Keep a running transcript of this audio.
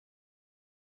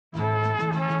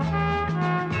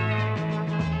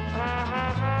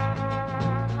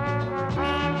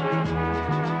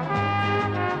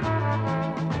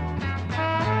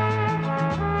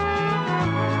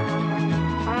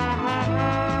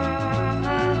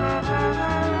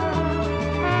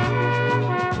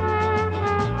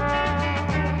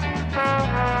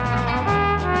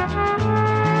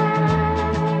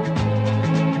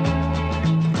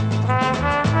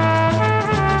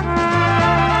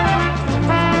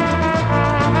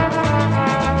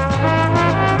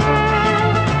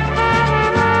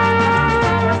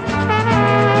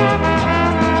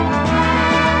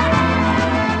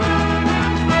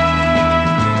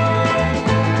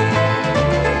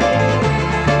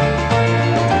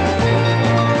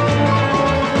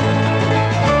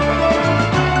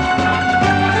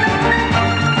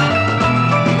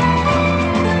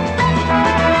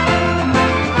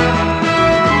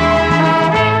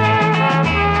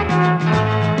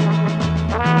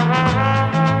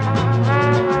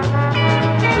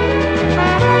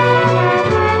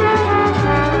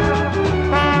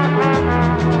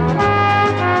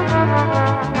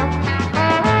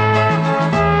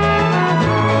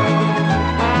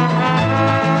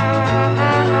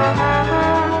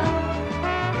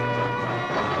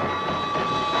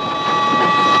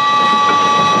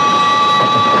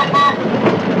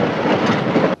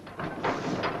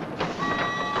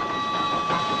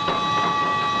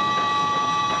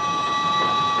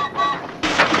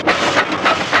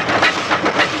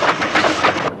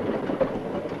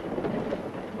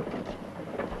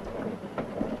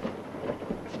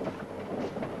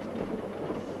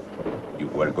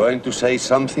were going to say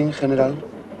something, General?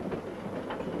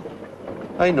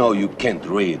 I know you can't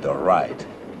read or write,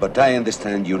 but I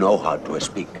understand you know how to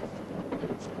speak.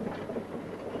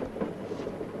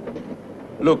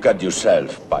 Look at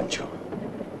yourself, Pancho.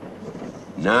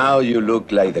 Now you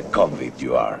look like the convict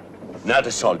you are. Not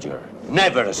a soldier.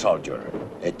 Never a soldier.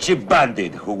 A cheap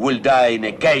bandit who will die in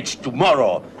a cage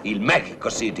tomorrow in Mexico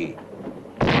City.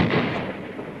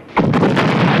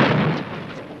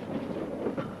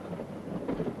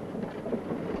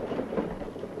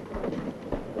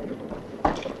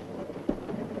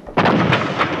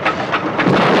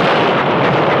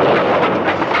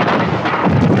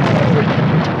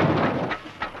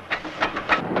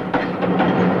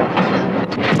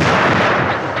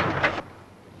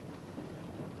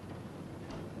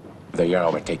 They are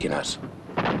overtaking us.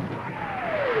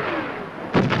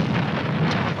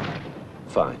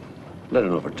 Fine. Let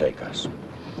them overtake us.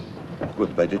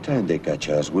 But by the time they catch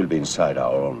us, we'll be inside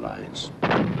our own lines.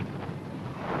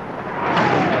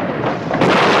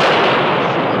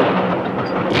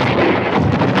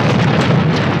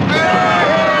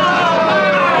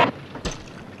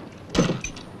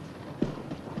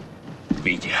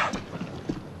 Villa.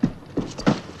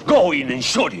 Go in and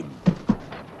shoot him.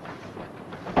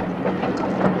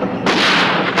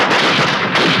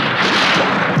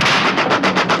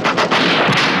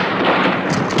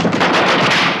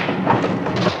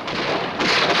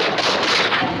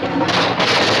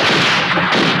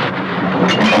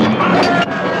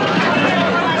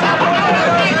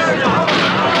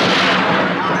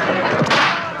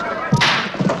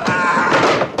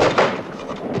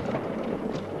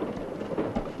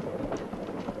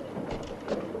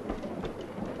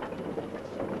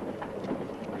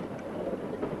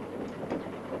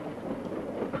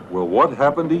 Well, what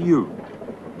happened to you?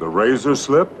 The razor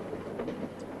slip?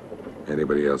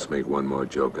 Anybody else make one more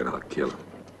joke and I'll kill him.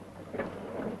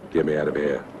 Get me out of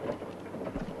here.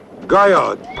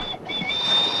 Guyard!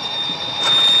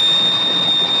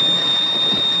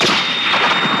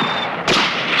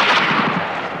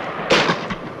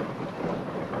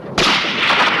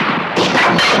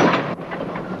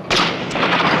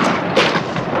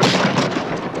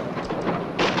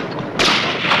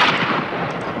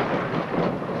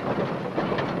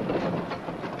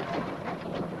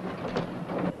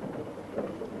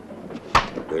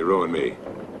 They ruined me.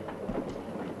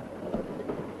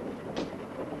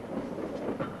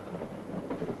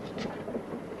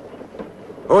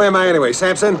 Who am I anyway,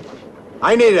 Samson?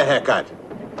 I need a haircut.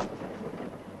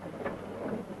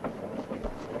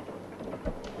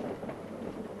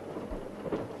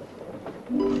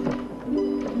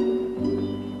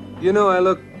 You know, I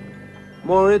look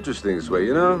more interesting this way,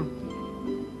 you know?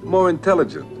 More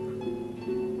intelligent.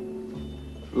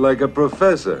 Like a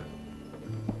professor.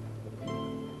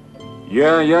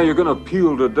 Yeah, you're gonna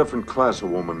appeal to a different class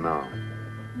of woman now.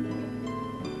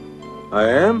 I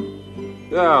am?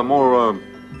 Yeah, more,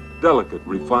 delicate,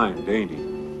 refined, dainty.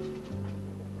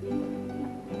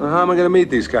 Well, how am I gonna meet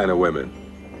these kind of women?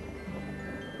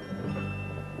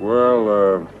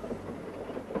 Well,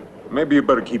 maybe you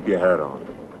better keep your hat on.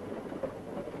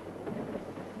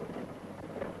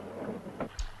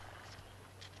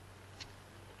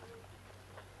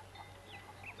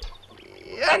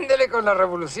 Y ándele con la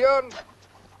revolución.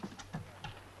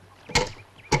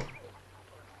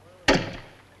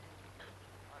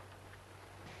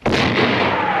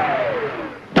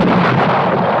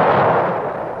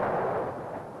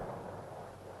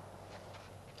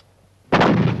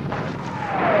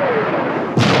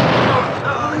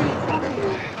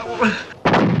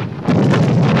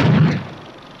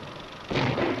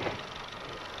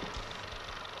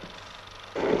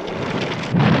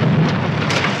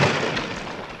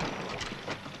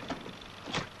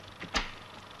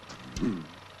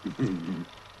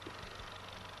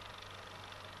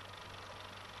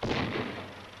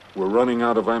 We're running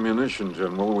out of ammunition,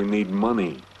 General. We need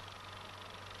money.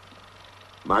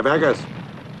 My baggers.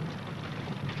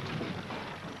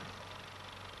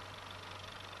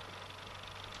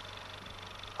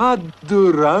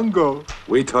 Durango.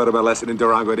 We taught him a lesson in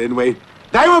Durango, didn't we?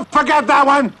 They won't forget that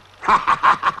one!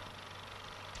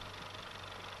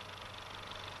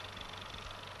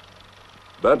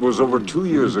 That was over 2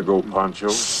 years ago, Pancho.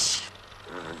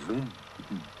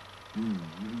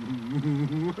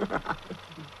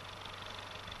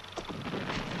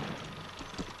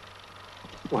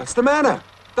 What's the matter?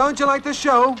 Don't you like the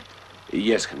show?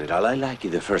 Yes, General, I like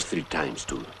it the first 3 times,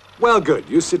 too. Well, good.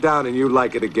 You sit down and you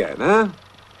like it again, huh?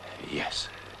 Yes.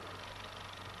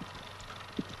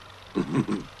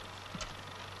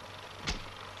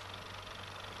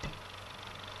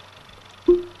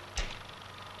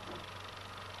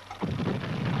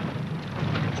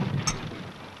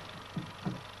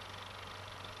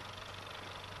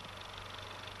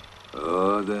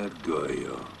 that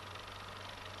Goyo.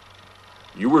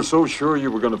 You were so sure you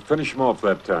were going to finish him off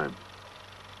that time.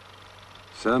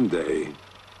 Someday,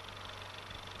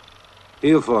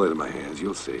 he'll fall into my hands,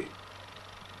 you'll see.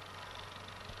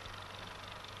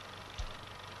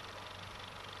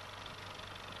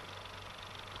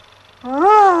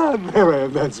 Ah,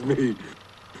 that's me.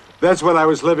 That's when I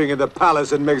was living in the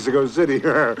palace in Mexico City.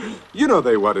 You know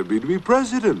they wanted me to be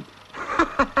president.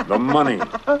 The money.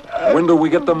 When do we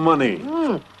get the money?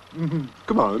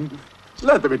 Come on,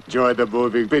 let them enjoy the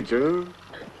moving picture.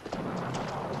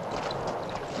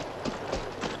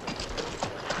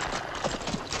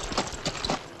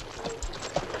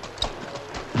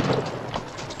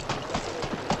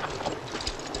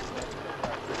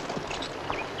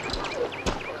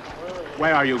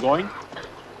 Where are you going?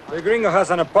 The gringo has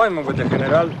an appointment with the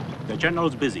general. The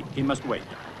general's busy. He must wait.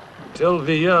 Tell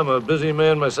Villa I'm a busy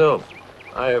man myself.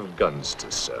 I have guns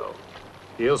to sell.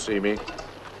 He'll see me.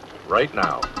 Right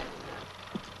now.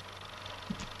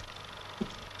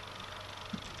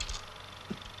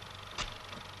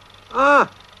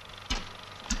 Ah!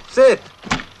 Sit!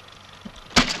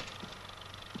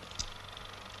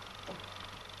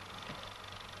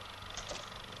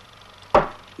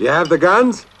 You have the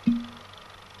guns?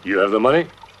 You have the money?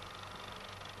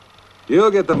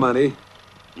 You'll get the money.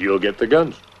 You'll get the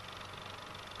guns.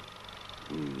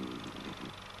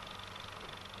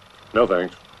 No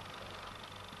thanks.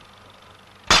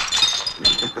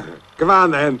 Come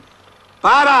on, then.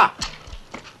 Para!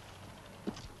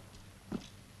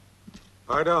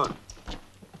 Pardon.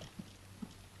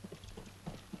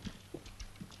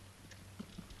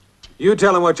 You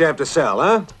tell him what you have to sell,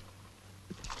 huh?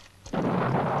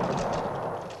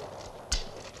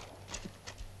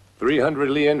 $300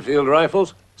 Lee Enfield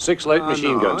rifles, 6 light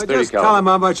machine guns, 30 just caliber. tell him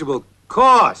how much it will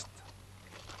cost.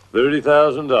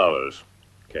 $30,000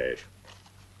 cash.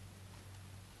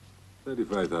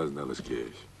 $35,000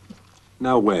 cash.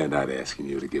 Now, we're not asking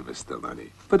you to give us the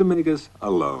money, but to make us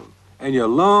a loan. And your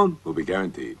loan will be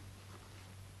guaranteed.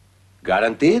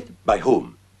 Guaranteed? By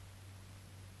whom?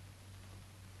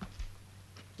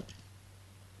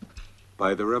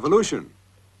 By the revolution.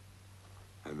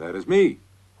 And that is me.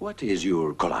 What is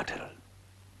your collateral?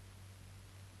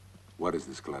 What is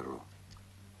this collateral?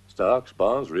 Stocks,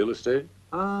 bonds, real estate.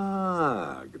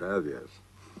 Ah, gracias.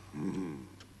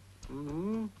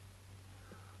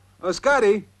 Oh,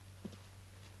 Scotty,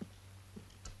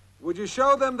 would you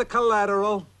show them the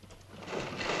collateral?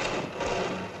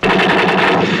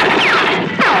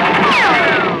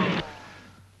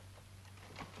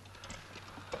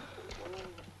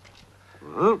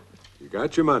 You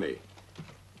got your money.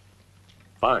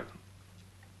 Fine.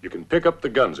 You can pick up the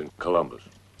guns in Columbus.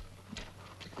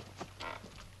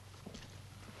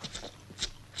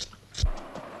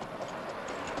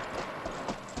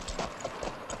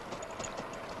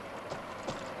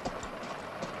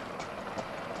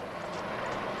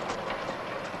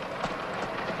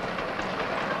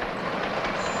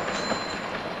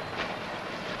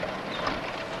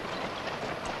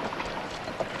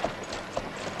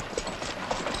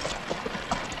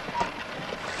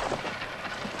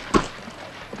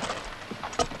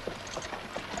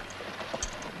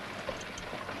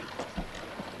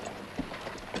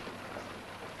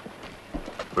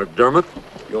 McDermott?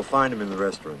 You'll find him in the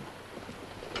restroom.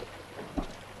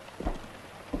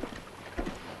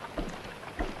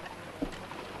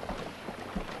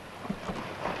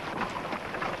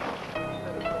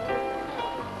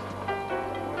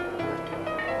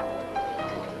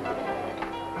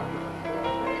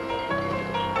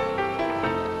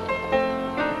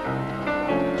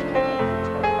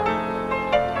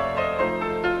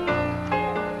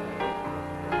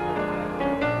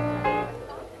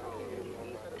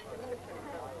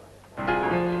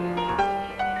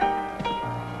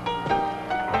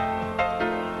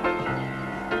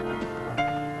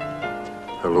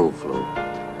 Hello, Flo.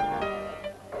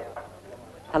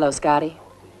 Hello, Scotty.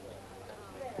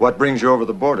 What brings you over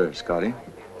the border, Scotty?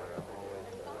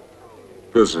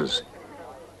 Business.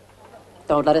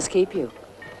 Don't let us keep you.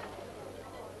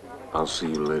 I'll see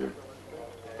you later.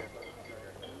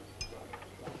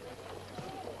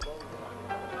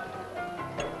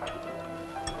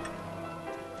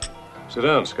 Sit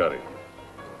down, Scotty.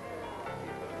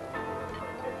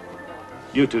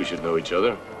 You two should know each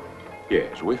other.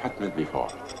 Yes, we've had met before.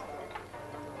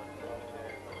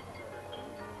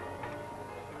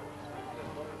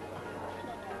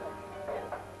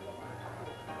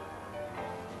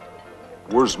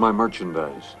 Where's my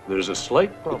merchandise? There's a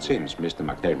slight problem. It seems Mr.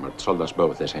 McDermott sold us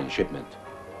both the same shipment.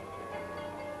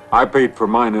 I paid for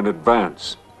mine in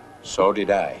advance. So did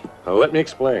I. Now, let me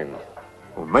explain.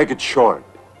 Well, make it short.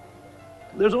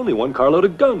 There's only one carload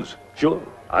of guns. Sure,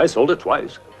 I sold it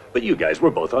twice, but you guys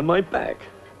were both on my back.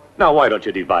 Now, why don't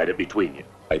you divide it between you?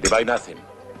 I divide nothing.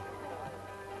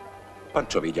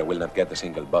 Pancho Villa will not get a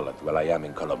single bullet while I am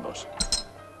in Columbus.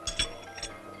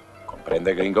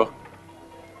 ¿Comprende, gringo?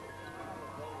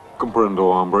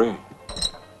 Comprendo, hombre.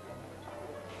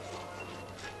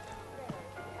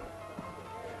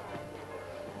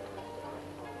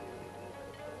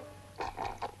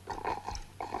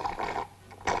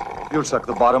 You'll suck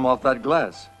the bottom off that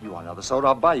glass. You want another soda?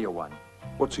 I'll buy you one.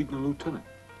 What's eating the lieutenant?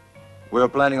 We're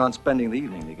planning on spending the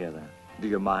evening together. Do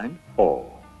you mind?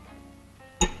 Oh.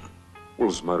 Well,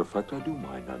 as a matter of fact, I do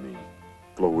mind. I mean,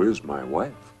 Flo is my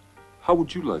wife. How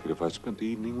would you like it if I spent the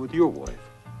evening with your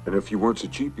wife? And if you weren't so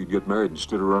cheap, you'd get married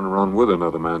instead of running around with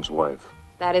another man's wife.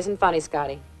 That isn't funny,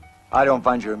 Scotty. I don't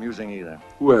find you amusing either.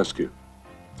 Who asked you?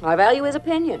 I value his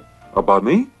opinion. About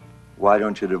me? Why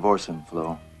don't you divorce him,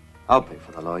 Flo? I'll pay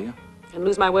for the lawyer. And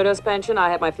lose my widow's pension, I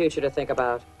have my future to think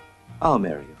about. I'll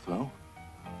marry you, Flo.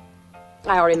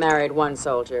 I already married one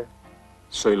soldier.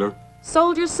 Sailor?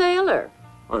 Soldier sailor.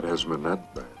 That hasn't been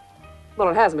that bad. Well,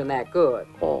 it hasn't been that good.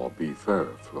 Oh, be fair,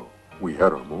 Flo. We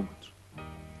had our moments.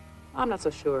 I'm not so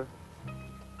sure.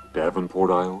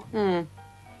 Davenport, Iowa?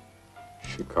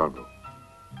 Chicago.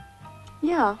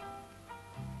 Yeah.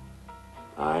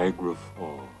 Niagara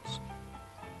Falls.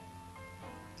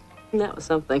 That was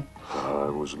something.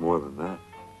 It was more than that.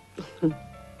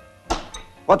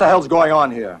 What the hell's going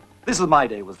on here? This is my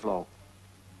day with Flo.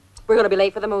 We're going to be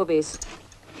late for the movies.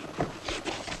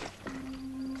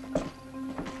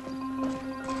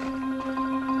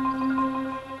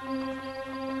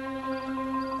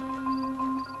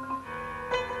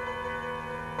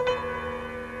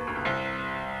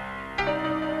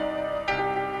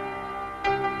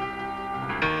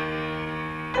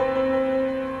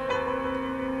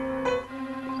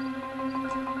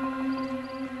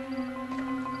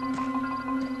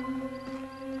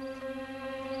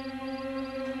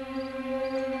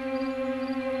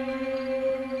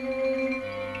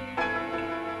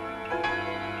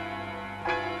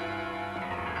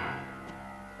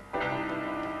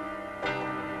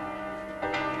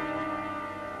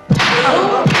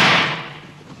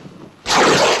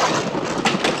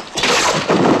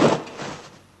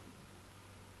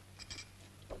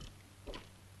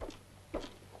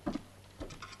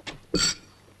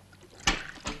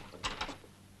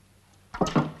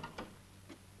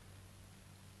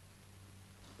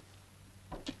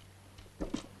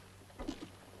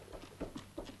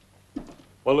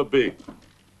 What'll it be?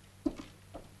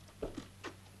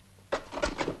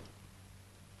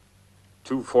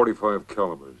 Two .45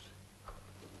 calibers.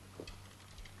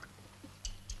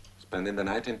 Spending the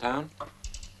night in town?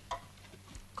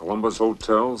 Columbus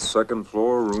Hotel, second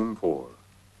floor, room 4.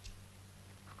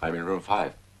 I'm in room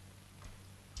 5.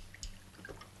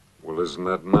 Well, isn't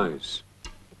that nice?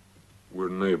 We're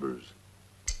neighbors.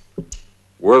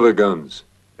 Where are the guns?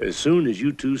 As soon as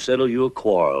you two settle your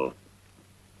quarrel.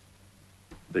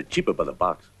 They're cheaper by the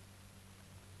box.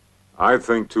 I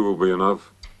think 2 will be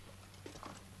enough.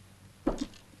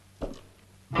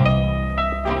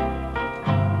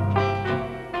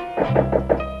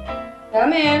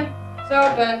 Come in. It's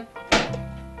open.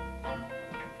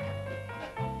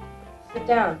 Sit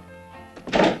down.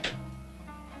 I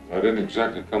didn't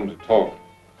exactly come to talk.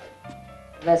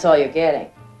 That's all you're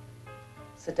getting.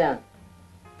 Sit down.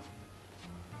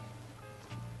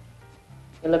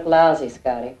 You look lousy,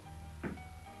 Scotty.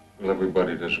 Well,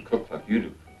 everybody doesn't cook like you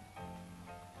do.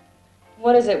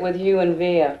 What is it with you and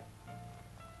Villa?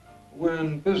 We're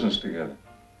in business together.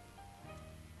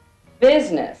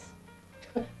 Business.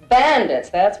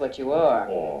 Bandits, that's what you are.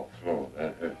 Oh, Flo,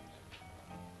 that hurts.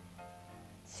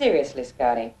 Seriously,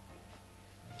 Scotty.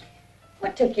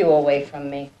 What took you away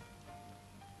from me?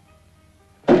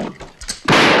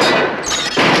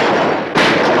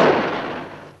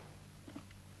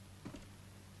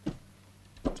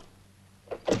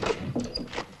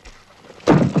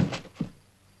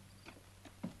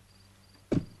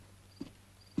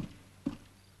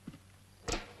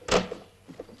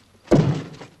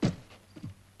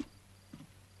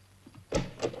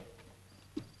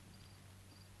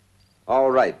 All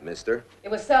right, mister.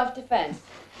 It was self-defense.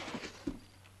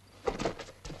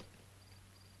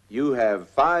 You have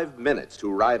 5 minutes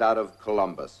to ride out of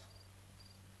Columbus.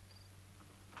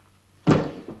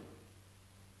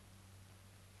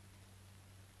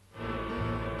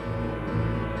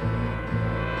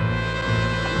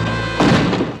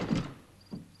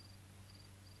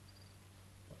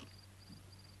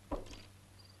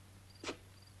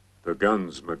 The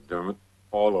guns, McDermott.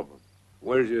 All of them.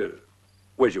 Where's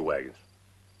your wagons?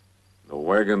 The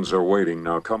wagons are waiting.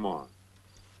 Now, come on.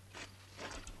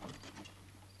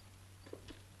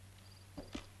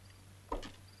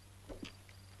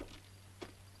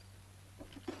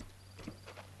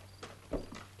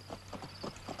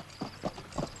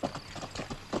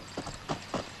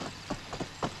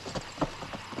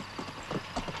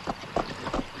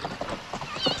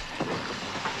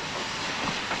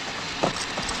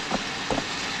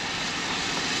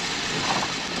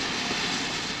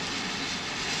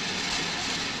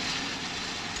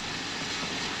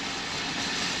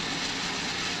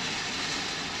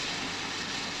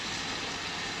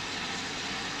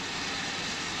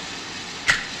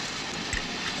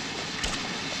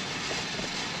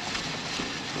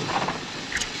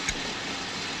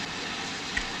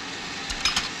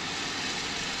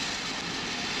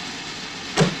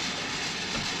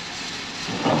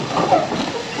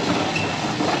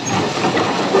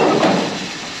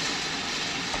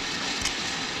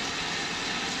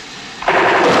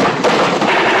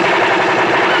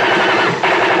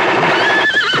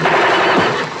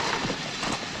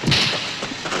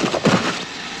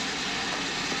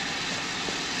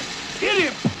 Hit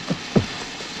him!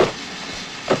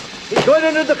 He's going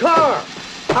into the car.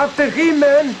 After him,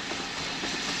 man.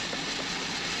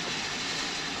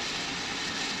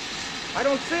 I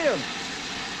don't see him.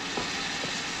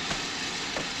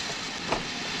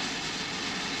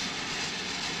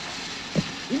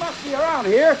 He must be around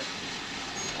here.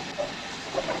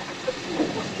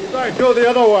 Right, go the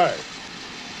other way.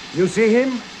 You see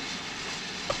him?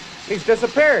 He's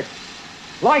disappeared.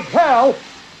 Like hell.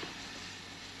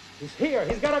 He's here.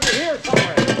 He's got to be here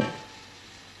somewhere.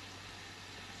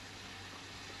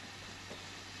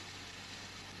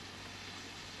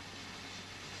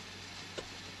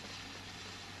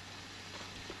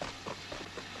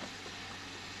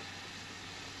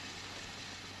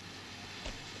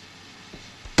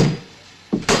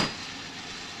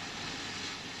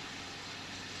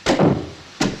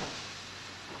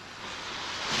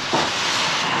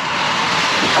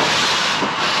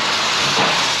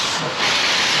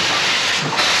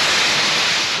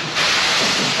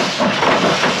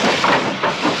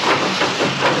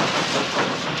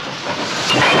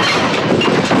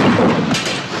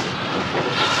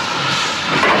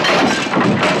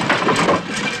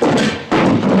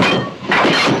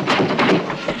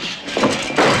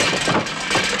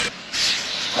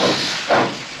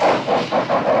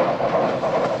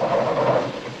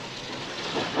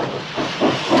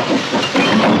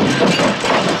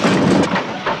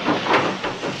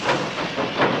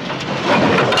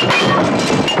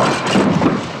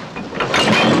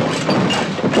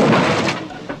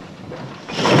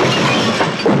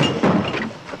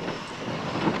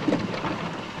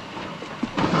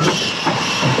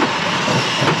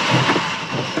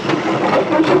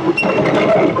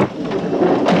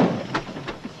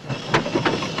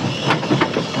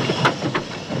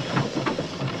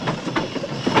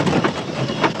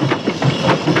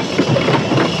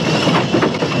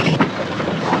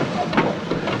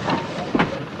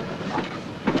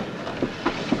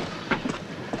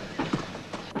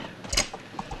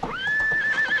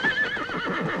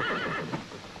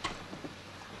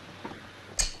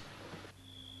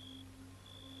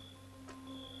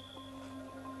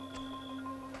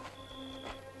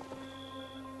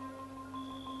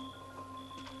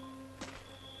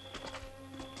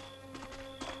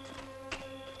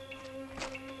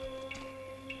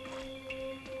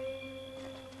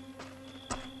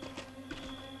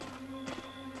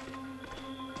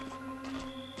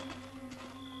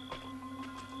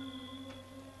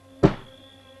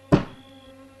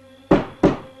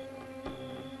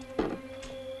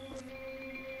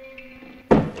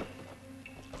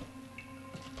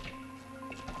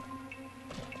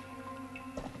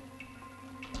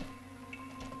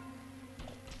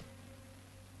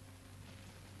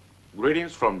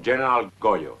 Greetings from General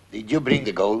Goyo. Did you bring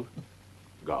the gold?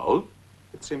 Gold?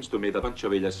 It seems to me that Pancho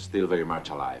Villa is still very much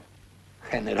alive.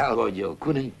 General Goyo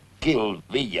couldn't kill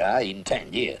Villa in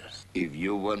 10 years. If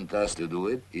you want us to do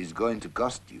it, it's going to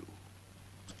cost you.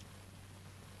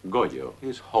 Goyo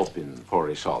is hoping for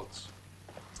results.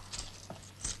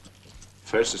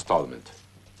 First installment.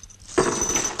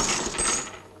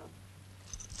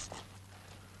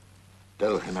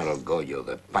 Tell General Goyo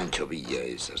that Pancho Villa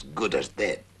is as good as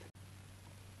dead.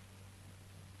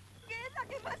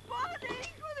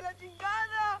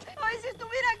 ¡Ay, si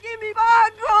estuviera aquí en mi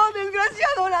banco,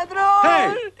 desgraciado ladrón!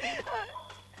 Hey!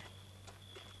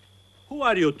 Who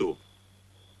are you two?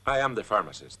 I am the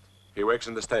pharmacist. He works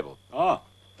in the stable. Oh,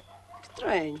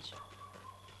 Strange.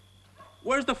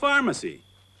 where's the pharmacy?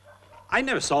 I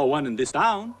never saw one in this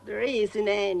town. There isn't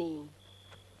any.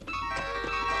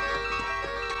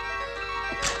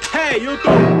 Hey, you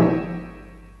two!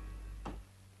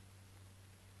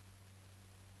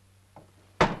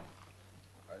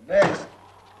 Next.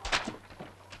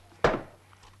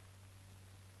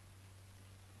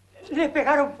 Le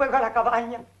pegaron fuego a la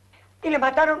cabaña y le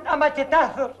mataron a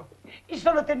machetazos. Y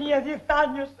solo tenía 10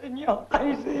 años, señor.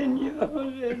 Ay, señor,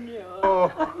 señor.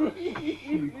 Oh,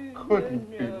 you couldn't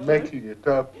be making it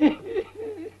up.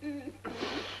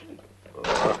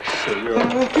 Oh, señor.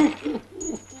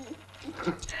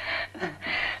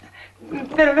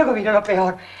 Pero luego vino lo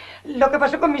peor. Lo que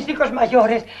pasó con mis hijos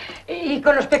mayores y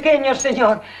con los pequeños,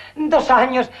 señor. 2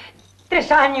 años,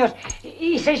 3 años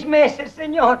y 6 meses,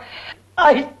 señor.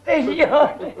 Ay,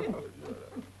 señor.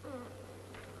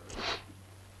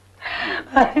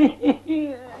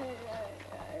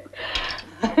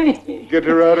 Get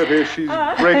her out of here. She's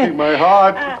breaking my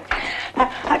heart.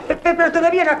 Pero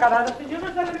todavía no ha acabado, señor.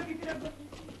 No sabe lo que quiero.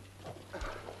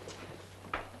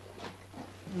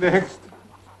 Next.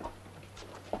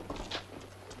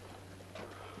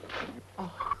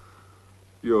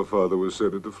 Your father was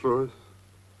Senator Flores?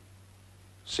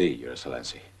 Si, Your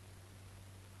Excellency.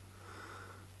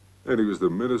 And he was the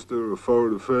Minister of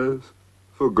Foreign Affairs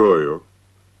for Goyo.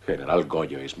 General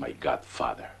Goyo is my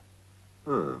godfather.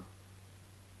 Huh.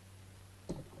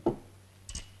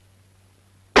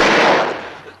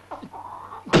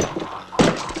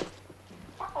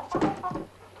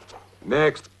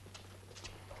 Next.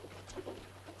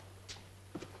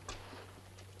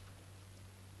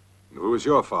 Who is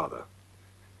your father?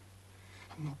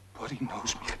 Nobody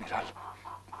knows me, General.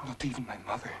 Not even my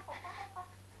mother.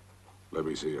 Let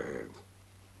me see your hands.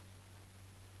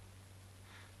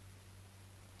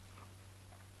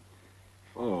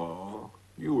 Oh,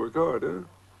 you work hard, huh?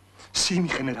 Si, mi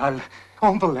General.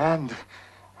 On the land.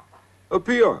 A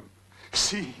peon?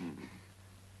 Si.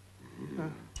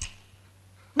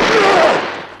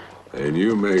 And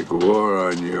you make war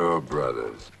on your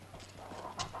brothers.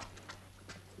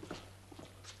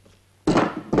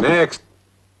 Next.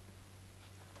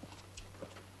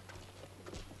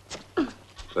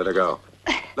 Let her go.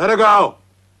 Let her go!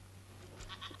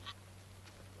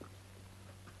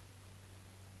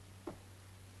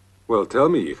 Well, tell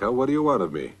me, hija, what do you want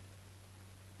of me?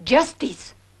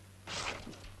 Justice.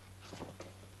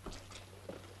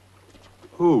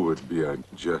 Who would be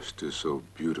unjust to so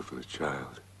beautiful a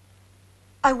child?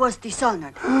 I was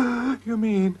dishonored. You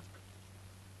mean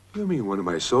one of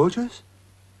my soldiers?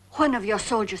 One of your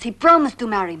soldiers. He promised to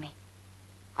marry me.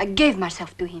 I gave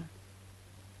myself to him.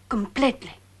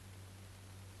 Completely.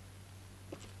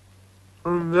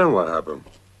 And then what happened?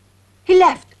 He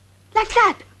left. Like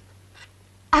that.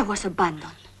 I was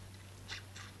abandoned.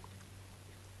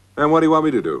 And what do you want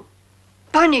me to do?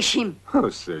 Punish him. Oh,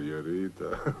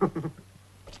 senorita.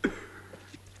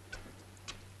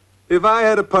 If I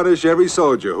had to punish every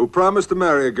soldier who promised to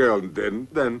marry a girl and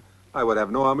didn't, then I would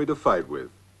have no army to fight with.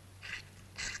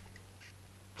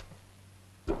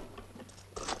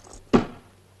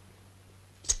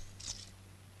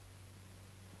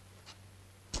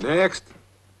 Next.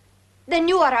 Then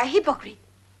you are a hypocrite.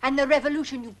 And the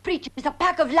revolution you preach is a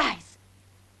pack of lies.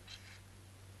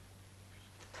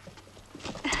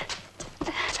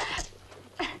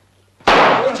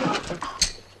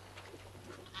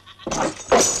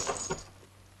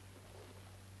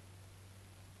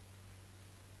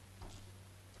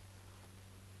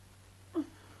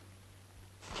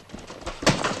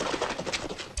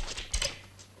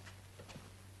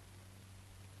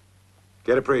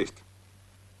 Get a priest.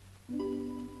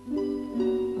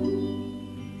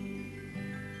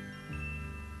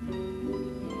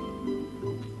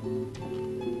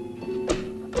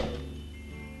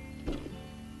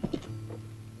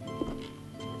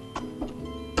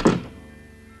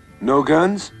 No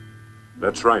guns?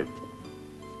 That's right.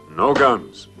 No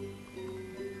guns.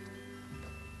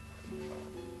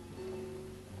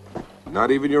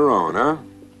 Not even your own, huh?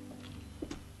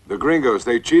 The gringos,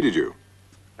 they cheated you.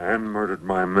 And murdered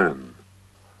my men.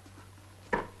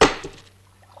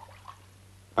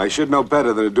 I should know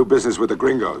better than to do business with the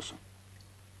gringos.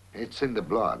 It's in the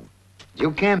blood.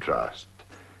 You can't trust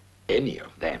any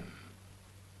of them.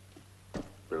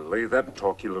 Believe that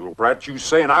talk, you little brat. You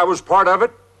saying I was part of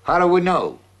it? How do we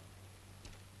know?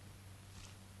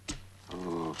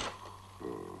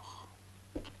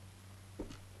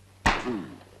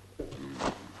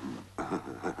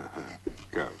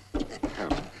 Come.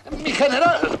 Mi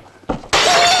general!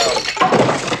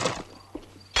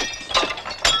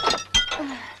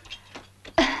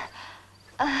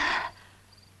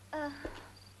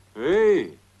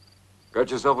 Hey, got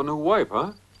yourself a new wife,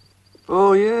 huh?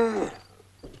 Oh, yeah.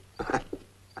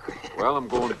 Well, I'm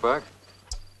going back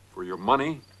for your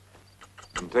money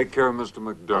and take care of Mr.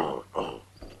 McDermott.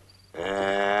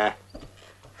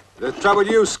 The trouble with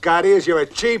you, Scotty, is you're a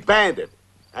cheap bandit.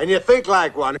 And you think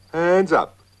like one. Hands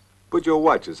up. Put your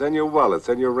watches and your wallets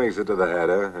and your rings into the hat,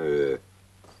 huh?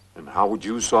 And how would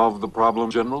you solve the problem,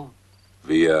 General?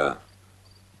 Villa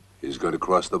is going to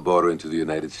cross the border into the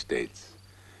United States.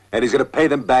 And he's going to pay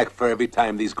them back for every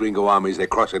time these gringo armies, they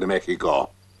cross into Mexico.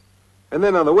 And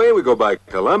then on the way, we go by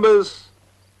Columbus,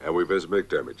 and we visit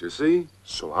McDermott, you see?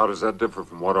 So how does that differ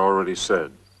from what I already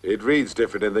said? It reads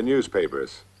different in the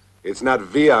newspapers. It's not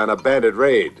Villa on a bandit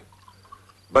raid,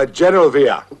 but General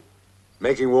Villa,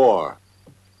 making war.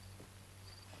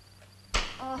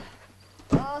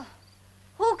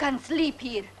 Who can sleep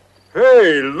here?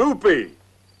 Hey, Lupe!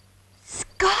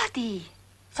 Scotty!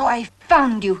 So I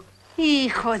found you,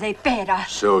 hijo de pera.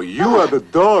 So you are the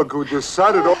dog who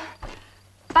decided...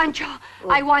 Pancho,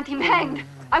 I want him hanged.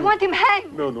 I want him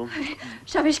hanged. No.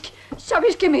 ¿Sabes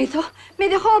qué me hizo? Me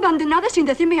dejó abandonada sin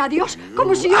decirme adiós,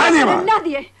 como si yo no fuera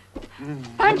nadie.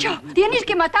 Pancho, tienes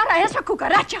que matar a esa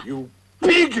cucaracha. You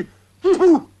pig!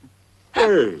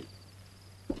 Hey.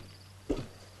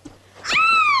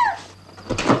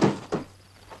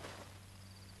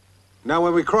 Now,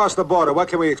 when we cross the border, what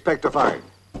can we expect to find?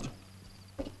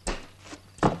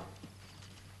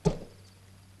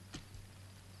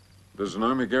 There's an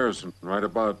army garrison right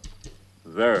about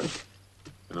there.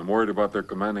 And I'm worried about their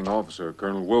commanding officer,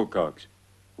 Colonel Wilcox.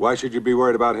 Why should you be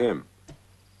worried about him?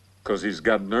 Because he's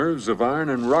got nerves of iron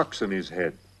and rocks in his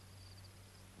head.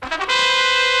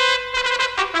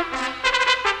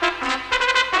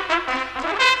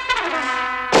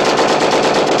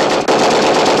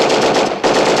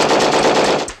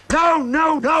 No,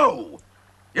 no, no!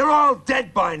 You're all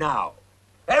dead by now.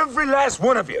 Every last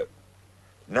one of you.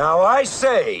 Now I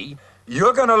say,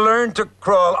 you're gonna learn to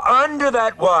crawl under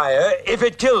that wire if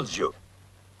it kills you.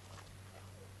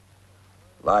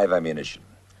 Live ammunition.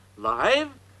 Live?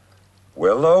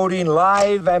 We're loading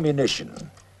live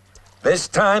ammunition. This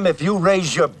time, if you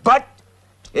raise your butt,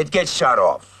 it gets shot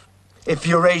off. If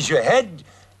you raise your head,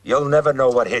 you'll never know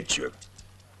what hit you.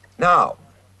 Now,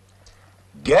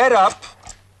 get up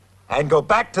and go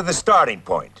back to the starting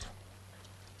point.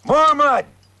 More mud!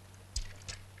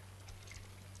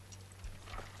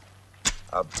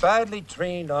 A badly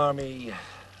trained army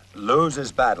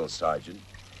loses battles, Sergeant.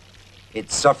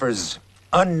 It suffers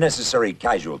unnecessary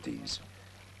casualties.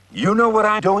 You know what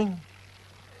I'm doing?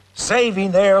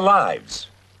 Saving their lives.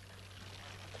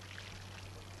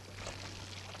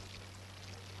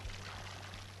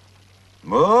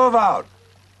 Move out.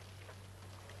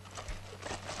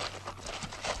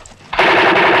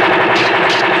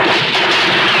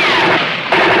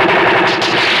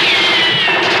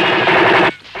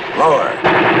 Lower.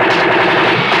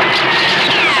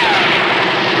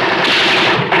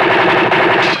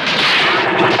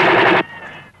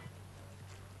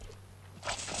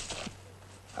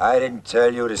 I didn't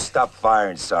tell you to stop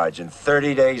firing, Sergeant.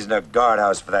 30 days in the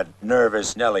guardhouse for that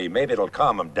nervous Nellie. Maybe it'll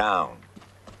calm him down.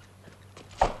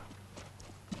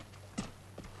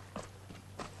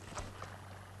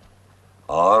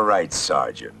 All right,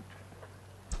 Sergeant.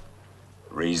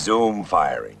 Resume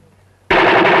firing.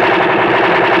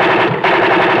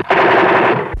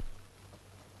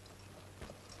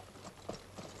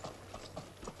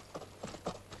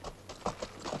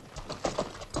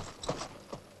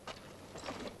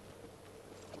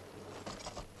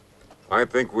 I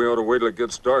think we ought to wait till it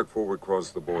gets dark before we cross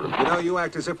the border. You know, you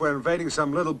act as if we're invading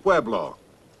some little pueblo.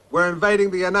 We're invading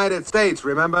the United States,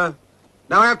 remember?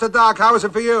 Now, after dark, how is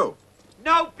it for you?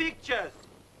 No pictures!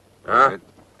 Huh?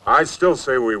 I still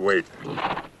say we wait.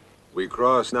 We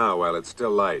cross now while it's still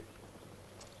light.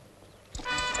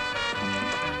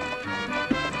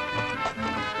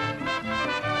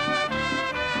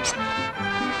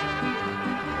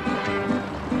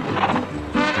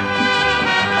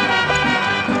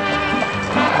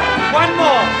 One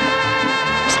more!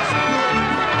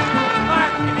 Come on,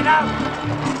 give it out!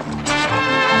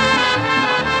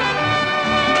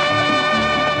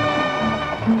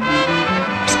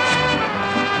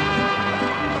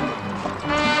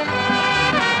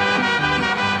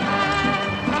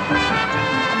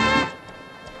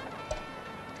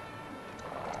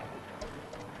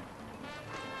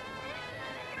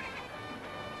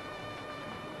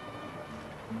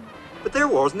 But there are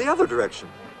wars in the other direction.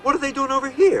 What are they doing over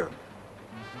here?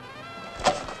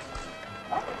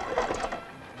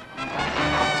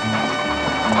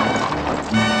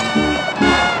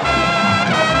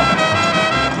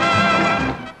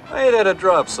 I ain't had a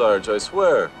drop, Sarge, I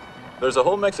swear. There's a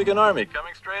whole Mexican army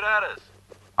coming straight at us.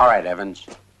 All right, Evans.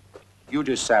 You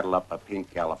just saddle up a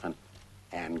pink elephant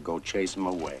and go chase him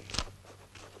away.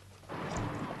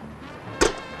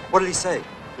 What did he say?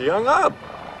 He hung up.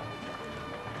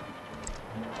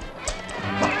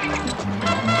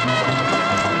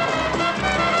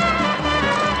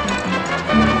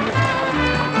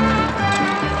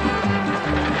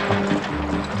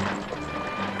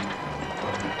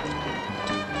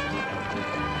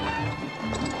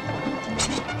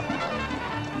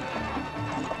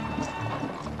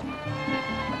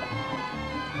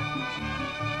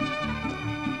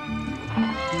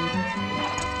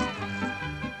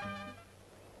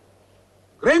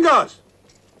 Gringos!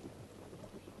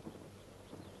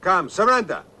 Come,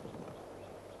 surrender.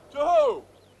 To who?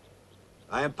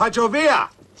 I am Pancho Villa.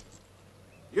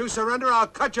 You surrender, I'll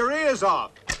cut your ears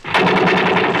off.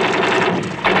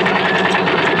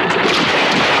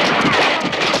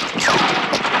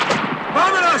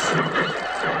 Vámonos!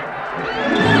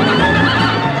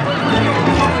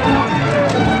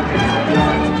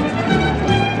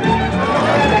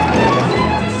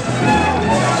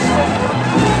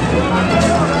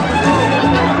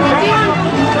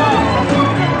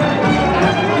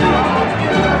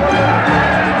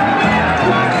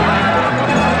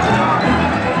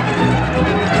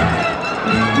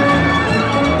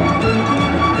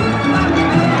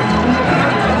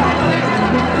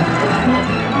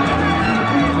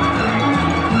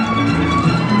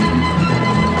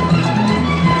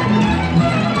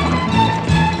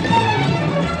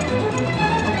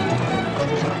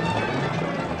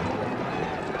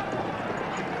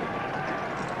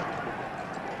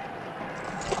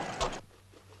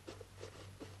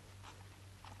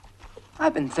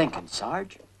 I've been thinking,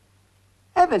 Sarge.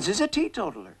 Evans is a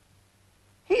teetotaler.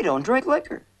 He don't drink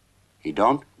liquor. He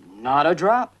don't? Not a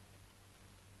drop.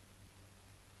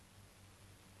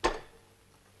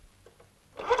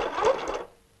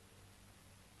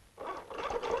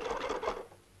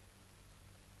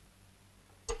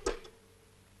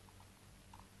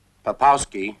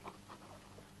 Popowski,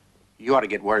 you ought to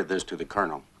get word of this to the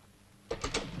colonel.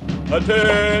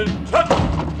 Attention!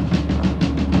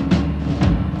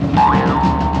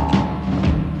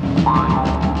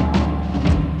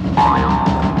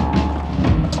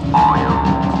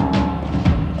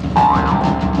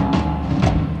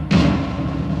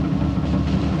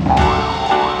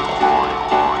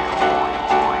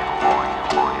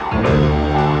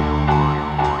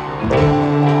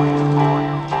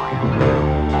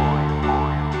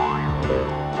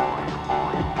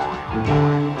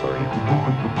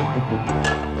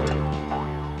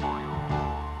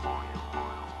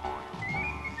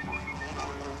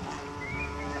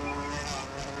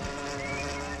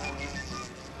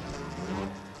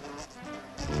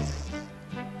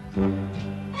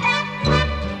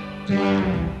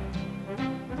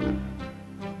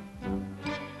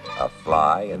 A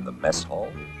fly in the mess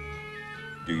hall?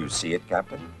 Do you see it,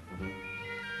 Captain?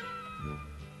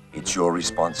 It's your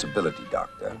responsibility,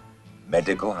 Doctor.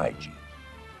 Medical hygiene.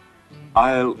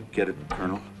 I'll get it,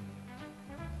 Colonel.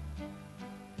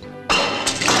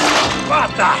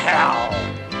 What the hell?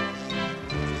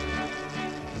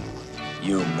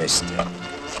 You missed it.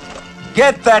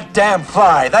 Get that damn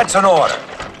fly. That's an order.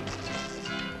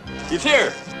 He's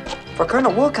here. For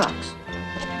Colonel Wilcox.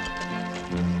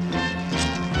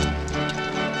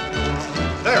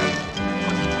 There.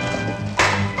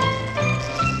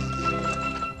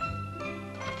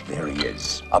 There he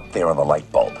is, up there on the light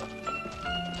bulb.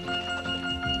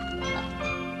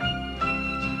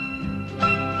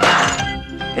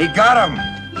 He got him!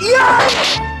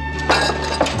 Yes!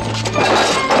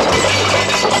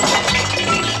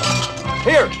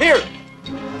 Here!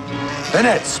 The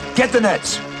nets! Get the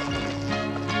nets!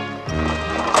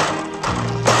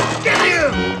 Get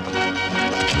him!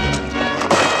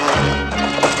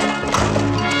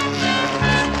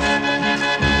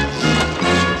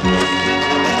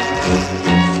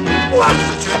 What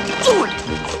did you do?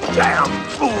 Damn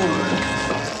fool!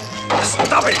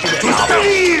 Stop it!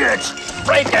 Eat it!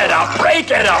 Break it up!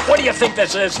 Break it up! What do you think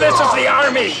this is? This is the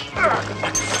Army!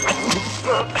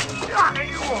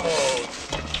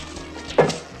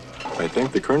 I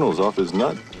think the Colonel's off his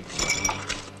nut.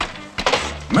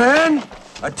 Man!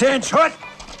 Attention!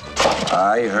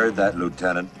 I heard that,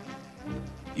 Lieutenant.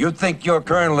 You think your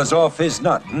Colonel is off his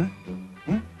nut, hmm?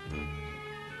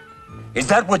 Is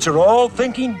that what you're all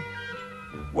thinking?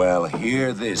 Well,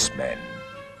 hear this, men.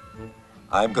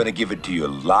 I'm gonna give it to you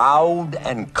loud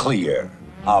and clear.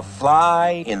 A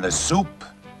fly in the soup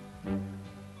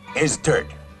is dirt.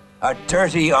 A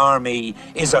dirty army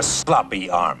is a sloppy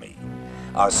army.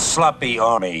 A sloppy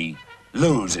army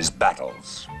loses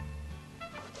battles.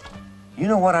 You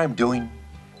know what I'm doing?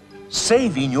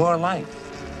 Saving your life.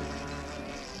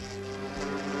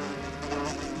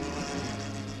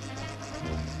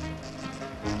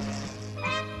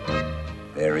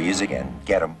 There he is again.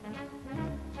 Get him.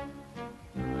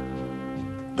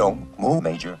 Don't move,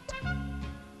 Major.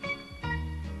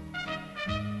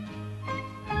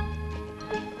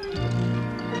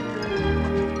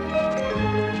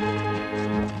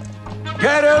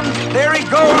 Get him! There he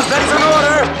goes! That's an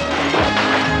order!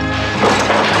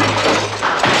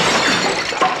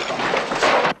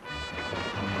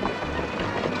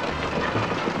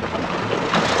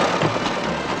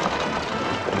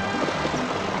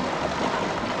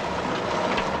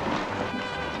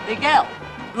 Miguel,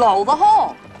 blow the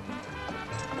horn.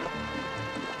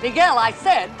 Miguel, I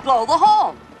said blow the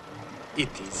horn. It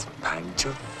is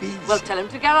Pancho Villa. Well, tell him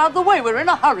to get out of the way. We're in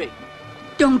a hurry.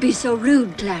 Don't be so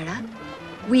rude, Clara.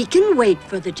 We can wait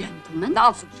for the gentleman.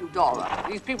 Nonsense, Eudora.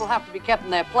 These people have to be kept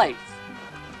in their place.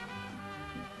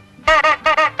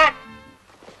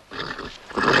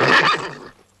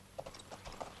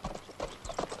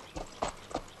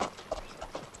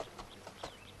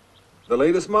 The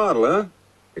latest model, huh?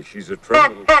 She's a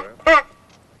trim little crap.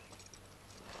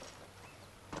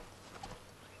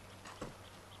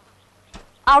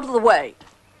 Out of the way.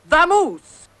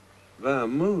 Vamoose.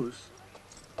 Vamoose?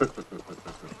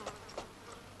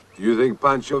 Do you think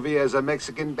Pancho Villa is a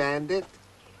Mexican bandit?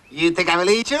 You think I will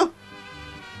eat you?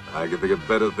 I can think of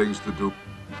better things to do.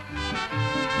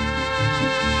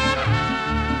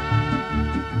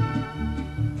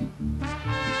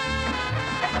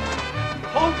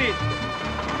 Hold it!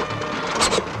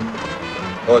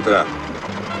 Otra.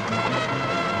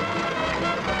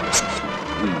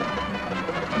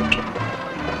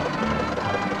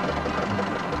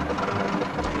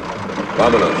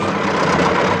 Vámonos.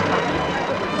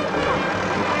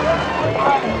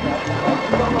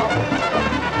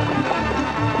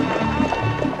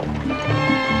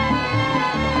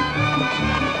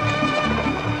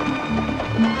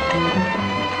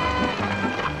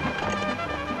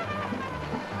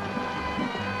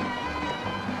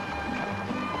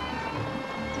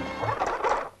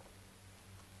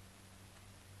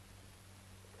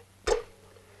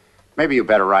 Maybe you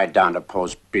better ride down to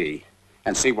Post B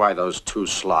and see why those two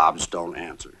slobs don't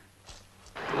answer.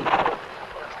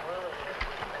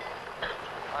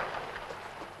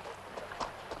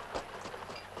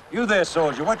 You there,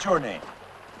 soldier. What's your name?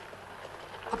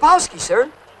 Popowski,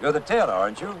 sir. You're the tailor,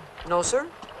 aren't you? No, sir.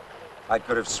 I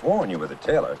could have sworn you were the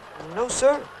tailor. No,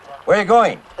 sir. Where are you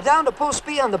going? Down to Post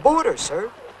B on the border, sir.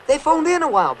 They phoned in a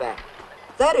while back.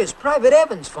 That is Private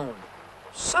Evans' phone.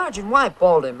 Sergeant White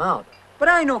bawled him out. But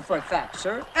I know for a fact,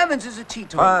 sir, Evans is a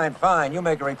teetotaler. Fine, fine. You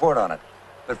make a report on it.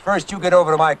 But first, you get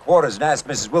over to my quarters and ask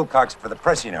Mrs. Wilcox for the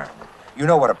pressing iron. You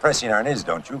know what a pressing iron is,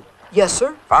 don't you? Yes,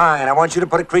 sir. Fine. I want you to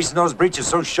put a crease in those breeches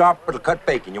so sharp it'll cut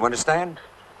bacon. You understand?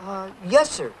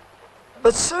 Yes, sir.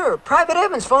 But, sir, Private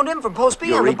Evans phoned in from Post B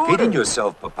You're on the border. repeating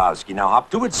yourself, Popowski. Now hop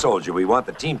to it, soldier. We want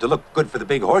the team to look good for the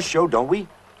big horse show, don't we?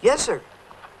 Yes, sir.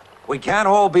 We can't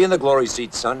all be in the glory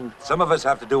seat, son. Some of us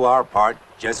have to do our part,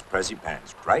 just pressing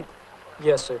pans, right?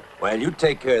 Yes, sir. Well, you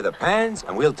take care of the pans,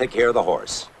 and we'll take care of the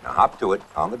horse. Now hop to it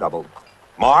on the double.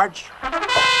 March.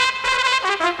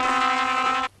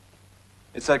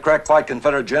 It's that crackpot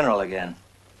Confederate general again.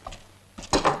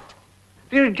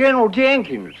 This is General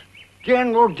Jenkins.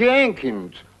 General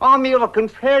Jenkins, Army of the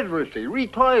Confederacy,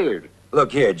 retired.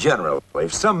 Look here, General.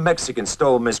 If some Mexican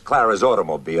stole Miss Clara's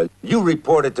automobile, you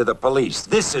report it to the police.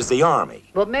 This is the Army.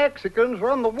 The Mexicans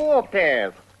run the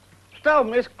warpath. Stole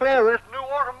Miss Clara's new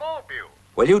automobile.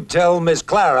 Will you tell Miss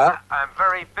Clara? I'm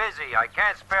very busy. I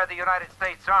can't spare the United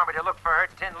States Army to look for her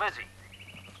Tin Lizzie.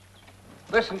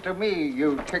 Listen to me,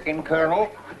 you chicken colonel.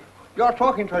 You're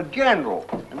talking to a general,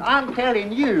 and I'm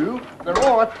telling you they're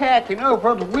all attacking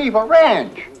over the Weaver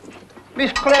Ranch.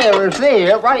 Miss Clara's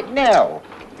there right now.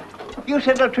 You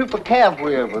send a troop of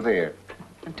cavalry over there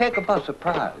and take them by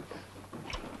surprise.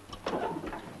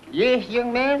 Yes,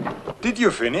 young man? Did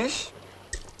you finish?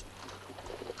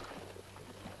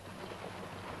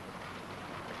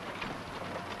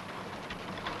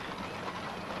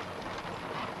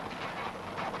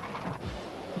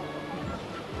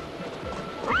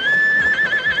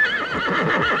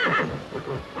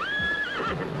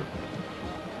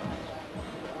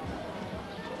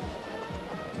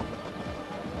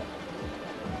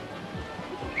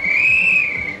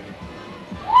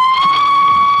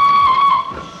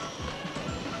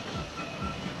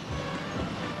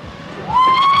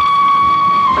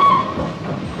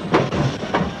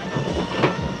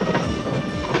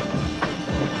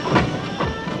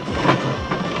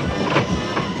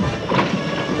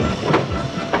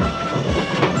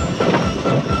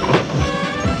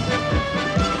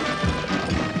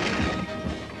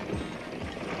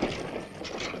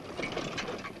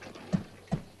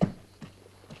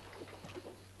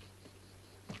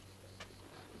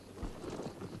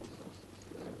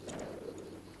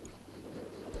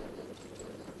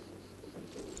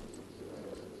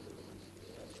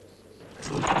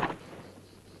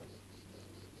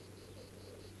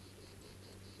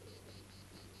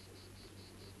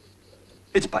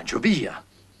 It's Pancho Villa.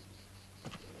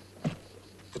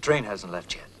 The train hasn't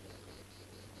left yet.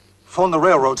 Phone the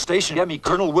railroad station. Get me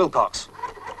Colonel Wilcox.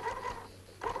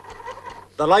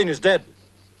 The line is dead.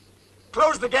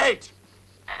 Close the gate!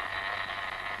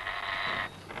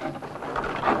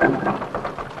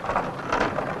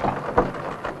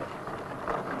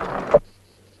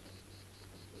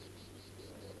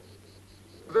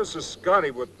 This is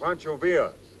Scotty with Pancho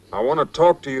Villa. I want to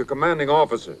talk to your commanding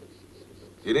officer.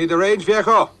 You need the range,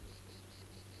 viejo?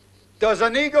 Does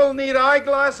an eagle need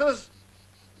eyeglasses?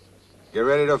 Get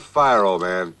ready to fire, old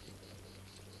man.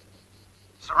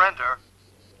 Surrender.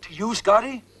 To you,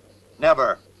 Scotty?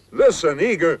 Never. Listen,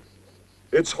 Eager.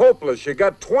 It's hopeless. You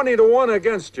got 20 to 1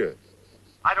 against you.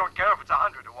 I don't care if it's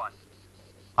 100 to 1.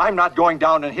 I'm not going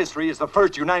down in history as the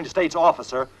first United States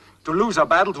officer to lose a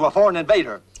battle to a foreign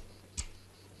invader.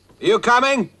 You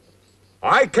coming?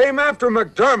 I came after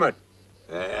McDermott.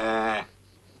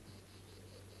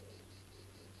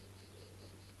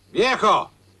 Viejo,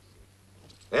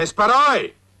 es para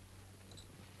hoy.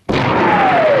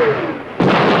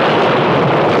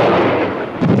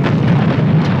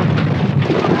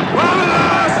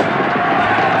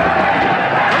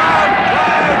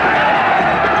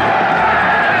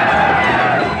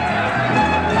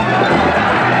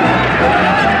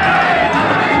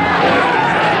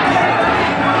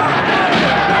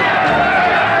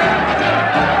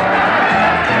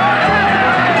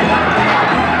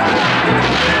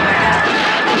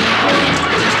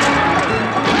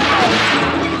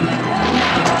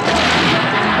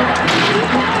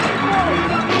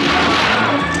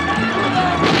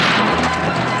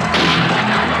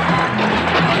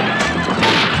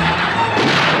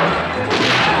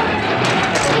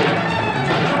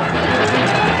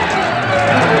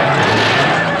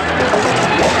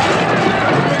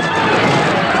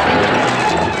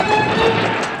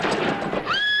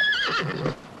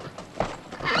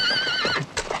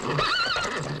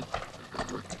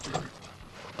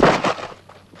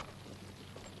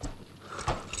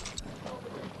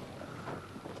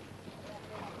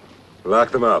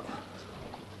 Lock them up.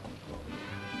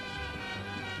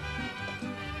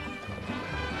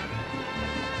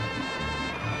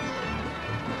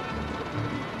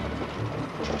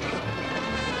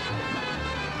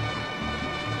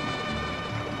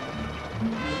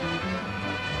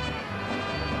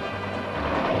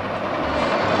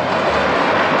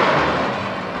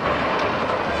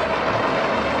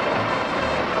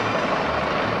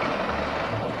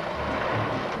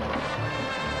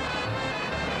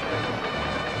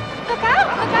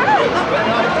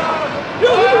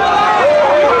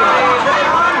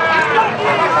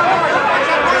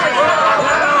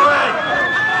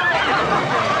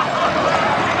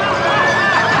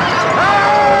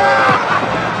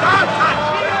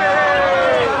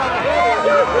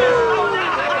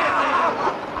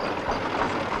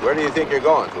 Where do you think you're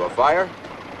going? To a fire?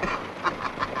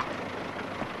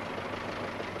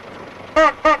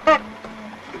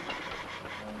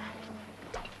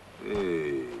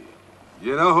 Hey,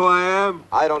 you know who I am?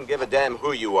 I don't give a damn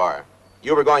who you are.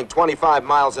 You were going 25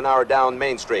 miles an hour down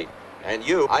Main Street. And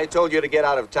I told you to get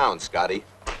out of town, Scotty.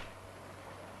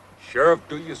 Sheriff,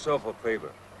 do yourself a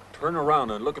favor. Turn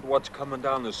around and look at what's coming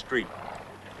down the street.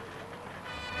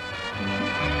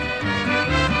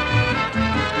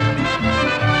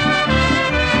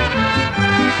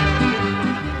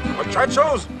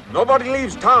 Muchachos, nobody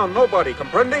leaves town, nobody,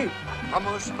 comprende?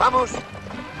 Vamos, vamos.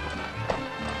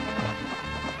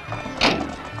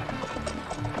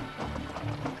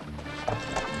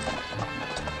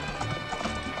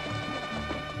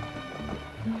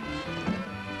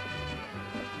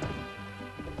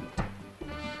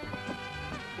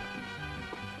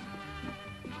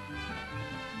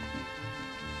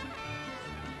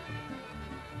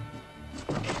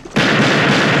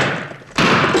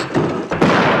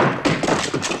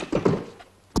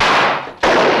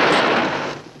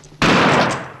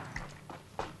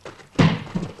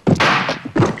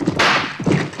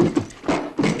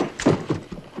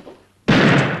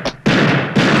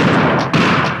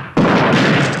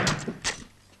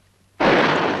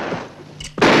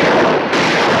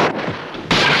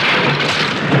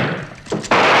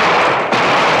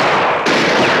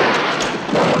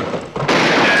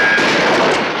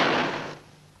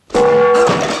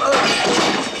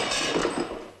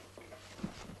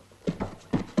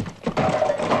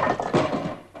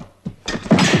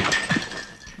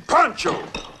 Pancho!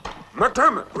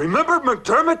 McDermott! Remember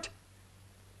McDermott?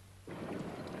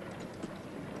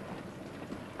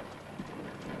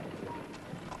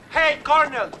 Hey,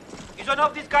 Colonel! Is one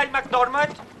of these guys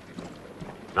McDermott?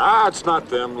 Nah, it's not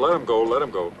them. Let him go, let him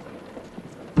go.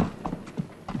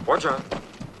 Watch out.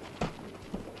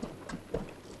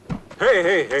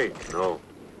 Hey. No.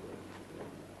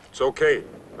 It's okay.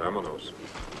 Vámonos.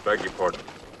 Beg your pardon.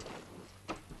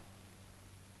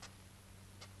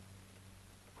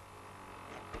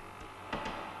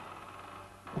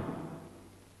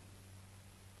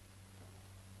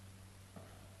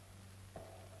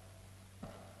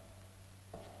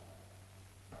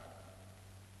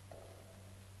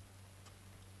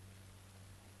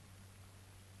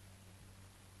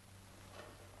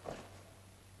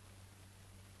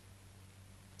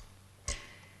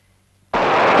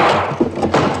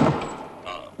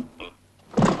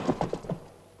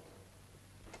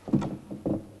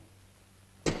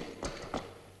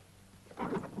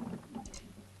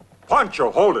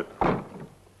 Pancho, hold it.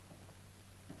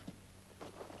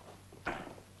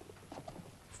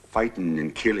 Fighting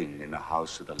and killing in the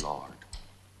house of the Lord.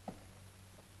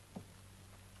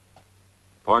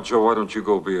 Pancho, why don't you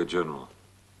go be a general?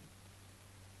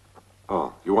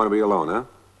 Oh, you want to be alone, huh?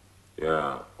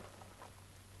 Yeah.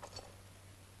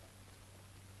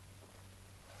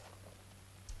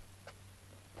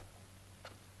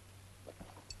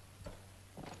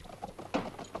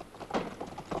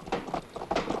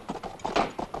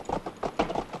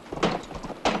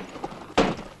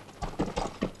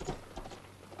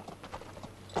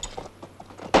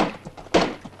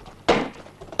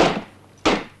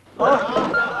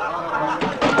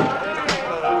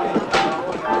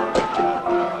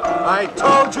 I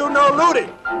told you no looting.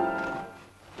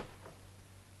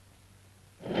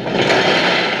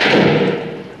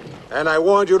 And I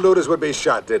warned you looters would be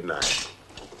shot, didn't I?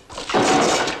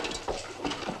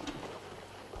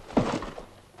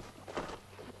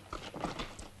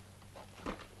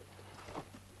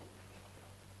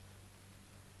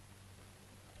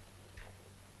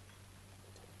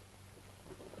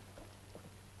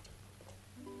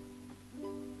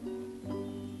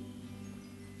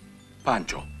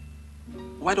 Pancho,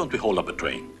 why don't we hold up a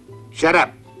train? Shut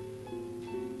up.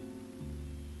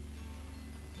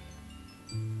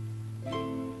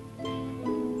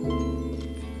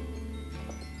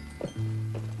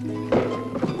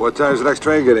 What time's the next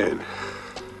train get in?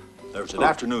 There's an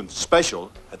afternoon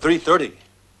special at 3:30.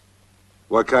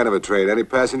 What kind of a train? Any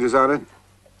passengers on it?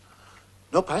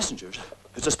 No passengers.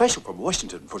 It's a special from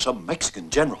Washington for some Mexican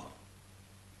general.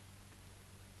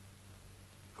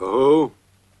 For who?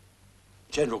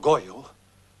 General Goyo.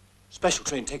 Special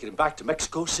train taking him back to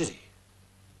Mexico City.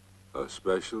 A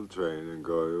special train in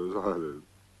Goyo's on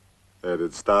it. And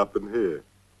it's stopping here.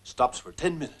 Stops for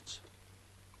 10 minutes.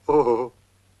 Oh.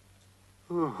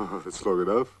 Oh, that's long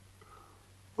enough.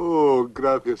 Oh,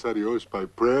 gracias a Dios, my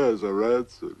prayers are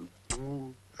answered.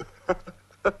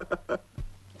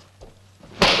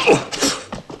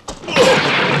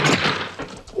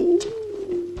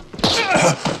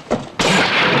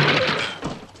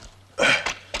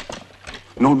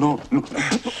 No, no, no,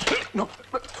 no, no,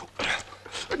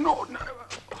 no.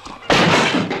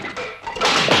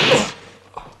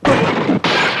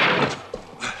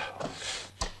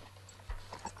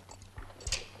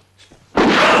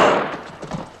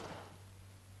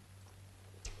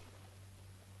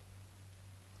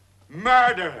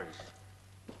 Murders,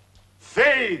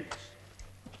 thieves,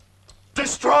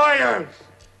 destroyers,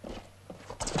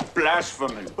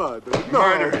 blasphemy,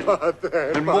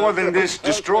 murder, and more than this,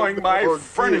 destroying my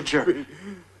furniture.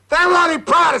 They're bloody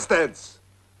Protestants!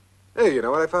 Hey, you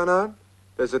know what I found out?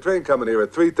 There's a train coming here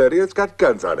at 3:30. It's got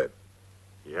guns on it.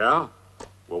 Yeah?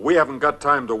 Well, we haven't got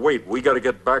time to wait. We got to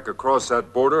get back across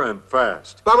that border and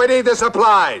fast. But we need the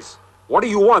supplies. What do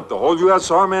you want, the whole U.S.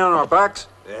 Army on our backs?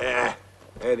 Yeah.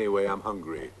 Anyway, I'm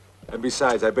hungry. And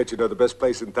besides, I bet you know the best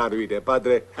place in town to eat there,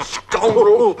 Padre.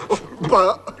 Scoundrel!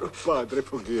 Padre,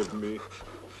 forgive me.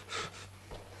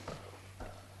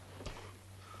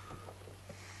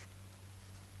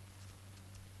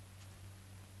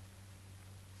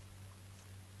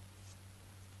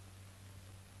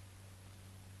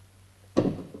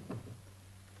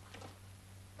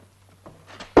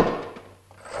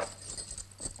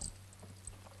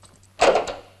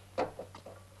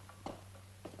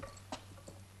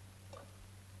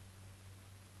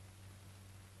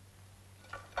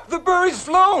 The bird's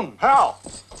flown! How?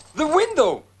 The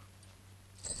window!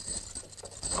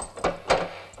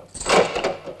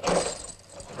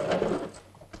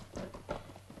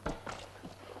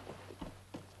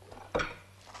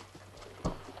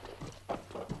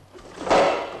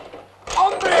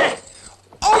 Hombre!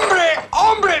 Hombre!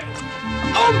 Hombre!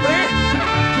 Hombre!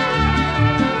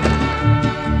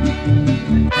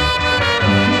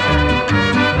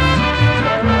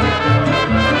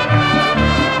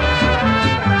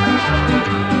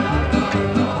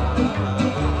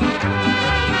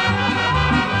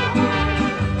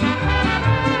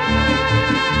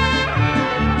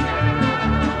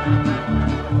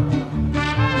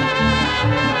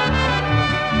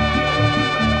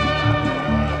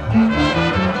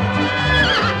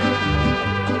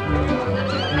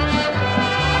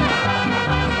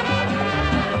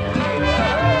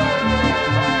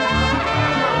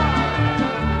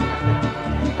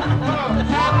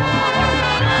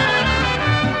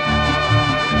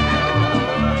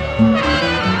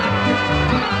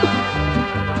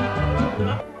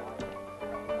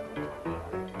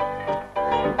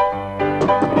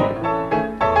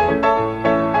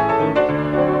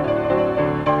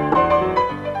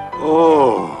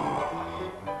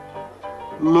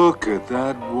 Look at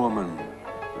that woman.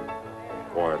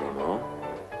 Well, I don't know.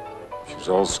 She's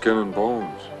all skin and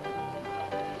bones.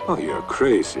 Oh, you're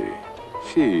crazy.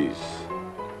 She's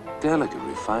delicate,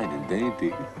 refined, and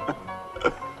dainty.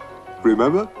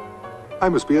 Remember? I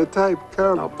must be a type,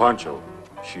 Carol. Now, Pancho,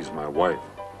 she's my wife.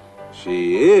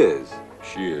 She is?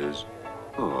 She is.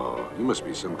 Oh, you must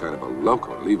be some kind of a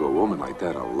loco. Leave a woman like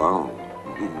that alone.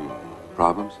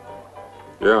 Problems?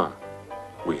 Yeah.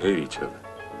 We hate each other.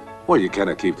 Well, you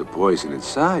cannot keep the poison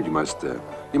inside. You must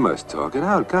talk it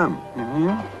out. Come.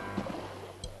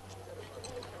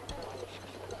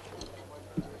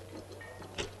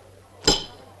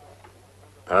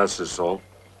 Pass the salt.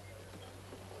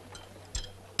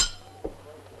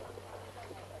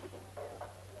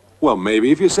 Well,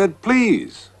 maybe if you said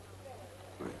please.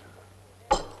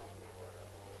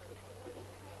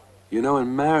 You know,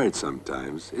 in marriage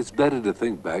sometimes, it's better to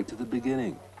think back to the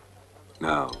beginning.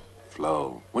 Now,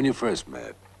 Flo, when you first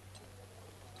met.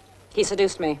 He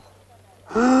seduced me.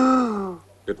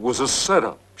 It was a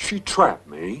setup. She trapped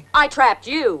me. I trapped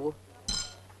you.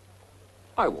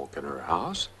 I woke in her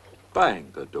house.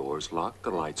 Bang, the doors locked,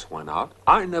 the lights went out.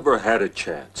 I never had a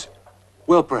chance.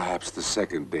 Well, perhaps the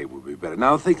second date would be better.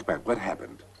 Now, think back. What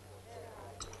happened?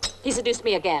 He seduced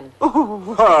me again.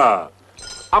 Ha!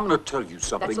 I'm gonna tell you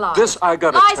something. That's lies. This I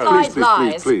gotta Lies, tell lies, you. Please,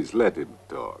 lies. please, let him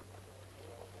talk.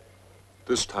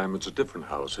 This time it's a different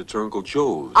house. It's her Uncle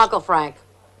Joe's. Uncle Frank.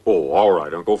 Oh, all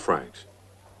right, Uncle Frank's.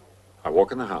 I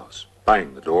walk in the house.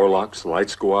 Bang, the door locks, the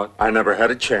lights go out. I never had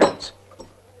a chance.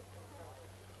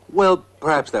 Well,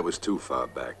 perhaps that was too far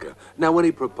back. Now, when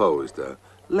he proposed,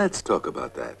 let's talk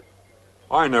about that.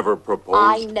 I never proposed.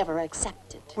 I never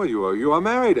accepted. Well, you are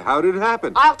married. How did it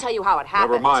happen? I'll tell you how it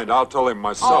happened. Never mind, I'll tell him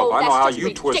myself. Oh, I know that's how just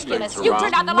you twist ridiculous. things You around.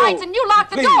 turned out the lights and you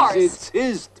locked the Please, doors. it's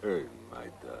his turn, my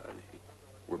darling.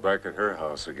 We're back at her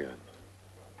house again.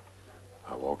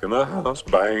 I walk in the house,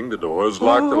 bang, the doors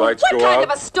locked, the lights What go kind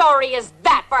out. of a story is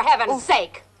that, for heaven's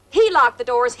sake? He locked the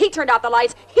doors, he turned out the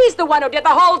lights, he's the one who did the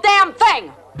whole damn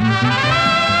thing!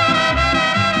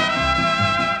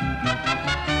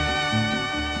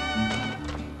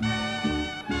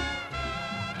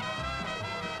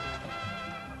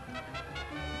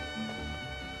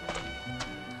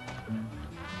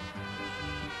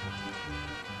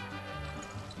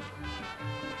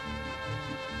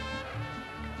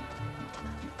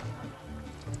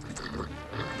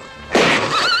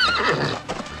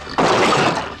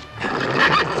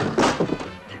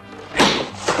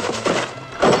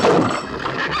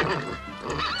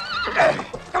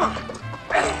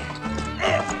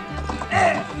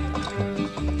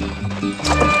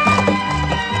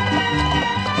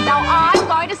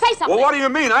 Well, what do you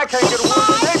mean? I can't get a word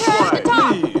in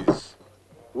edgewise. Please.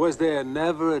 Was there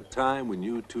never a time when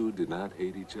you two did not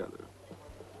hate each other?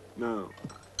 No.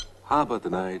 How about the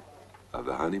night of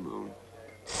the honeymoon?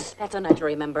 That's a night to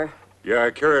remember. Yeah,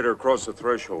 I carried her across the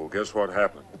threshold. Guess what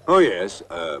happened? Oh, yes.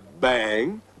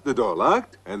 Bang. The door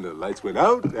locked, and the lights went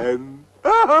out, and...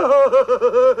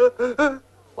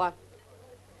 What?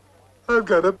 I've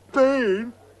got a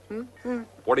pain.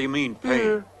 What do you mean,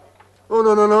 pain? Oh,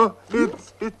 no.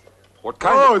 It's... What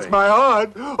kind of pain? It's my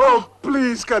heart. Oh,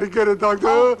 please, gotta get a doctor.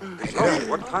 Oh,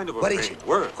 what kind of a pain?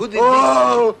 Where? Could it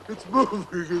be? It's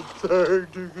moving. It's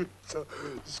hurting.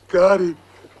 Scotty,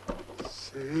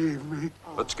 save me.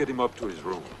 Let's get him up to his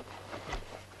room.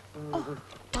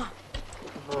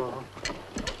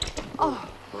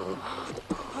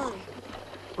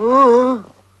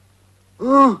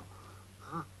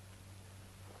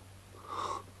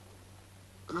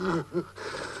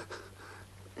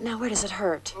 Now, where does it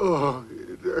hurt? Oh,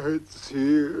 it hurts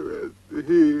here and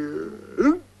here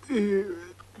and here.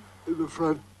 In the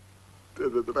front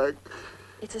and in the back.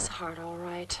 It's his heart, all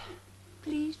right.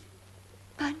 Please,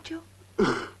 Pancho.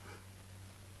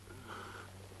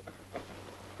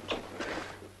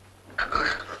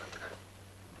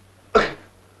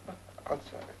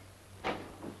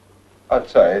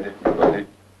 Outside, everybody.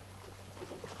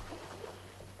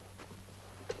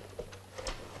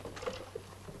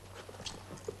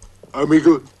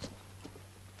 Amigo.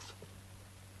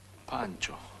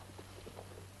 Pancho.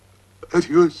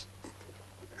 Adios.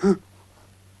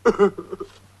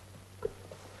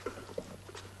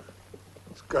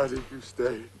 Scotty, you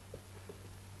stay.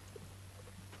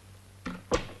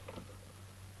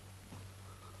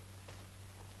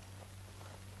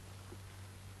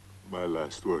 My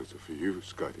last words are for you,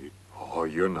 Scotty. Oh,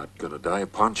 you're not gonna die,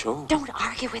 Pancho? Don't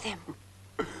argue with him.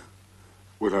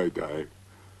 When I die,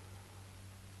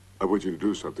 I want you to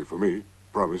do something for me.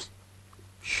 Promise.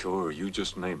 Sure, you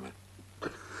just name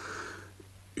it.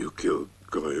 You killed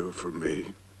Goyo for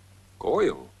me.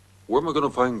 Goyo? Where am I gonna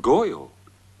find Goyo?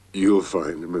 You'll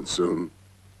find him, and soon.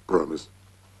 Promise.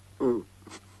 Oh.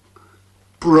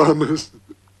 Promise.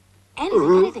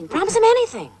 Anything. Promise him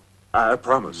anything. I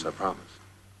promise.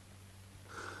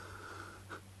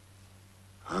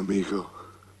 Amigo.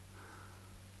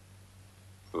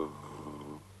 Oh.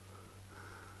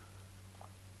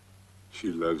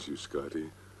 She loves you, Scotty.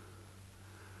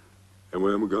 And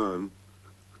when I'm gone,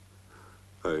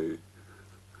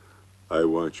 I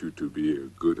want you to be a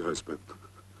good husband.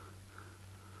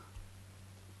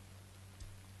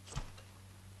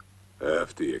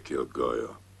 After you kill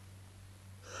Goyo.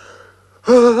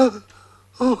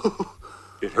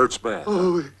 It hurts bad.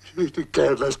 Oh, it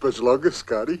can't last much longer,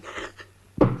 Scotty.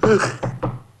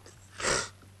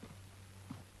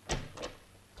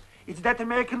 It's that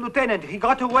American lieutenant. He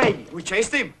got away. We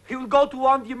chased him. He will go to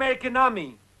warn the American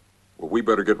army. Well, we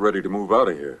better get ready to move out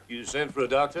of here. You sent for a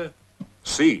doctor?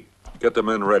 See, get the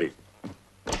men ready.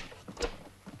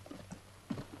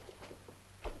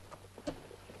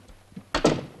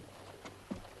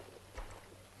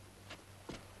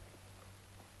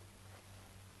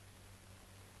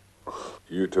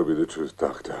 You tell me the truth,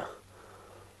 Doctor.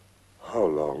 How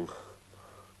long?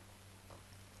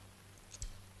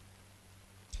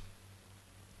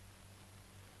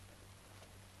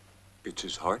 It's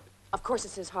his heart? Of course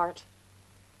it's his heart.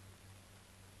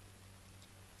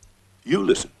 You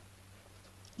listen.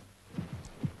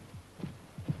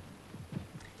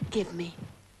 Give me.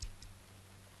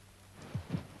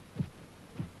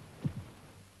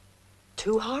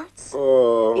 Two hearts?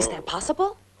 Is that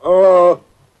possible?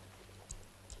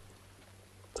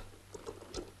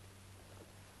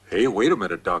 Hey, wait a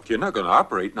minute, Doc. You're not going to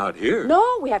operate, not here.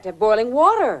 No, we have to have boiling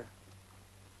water.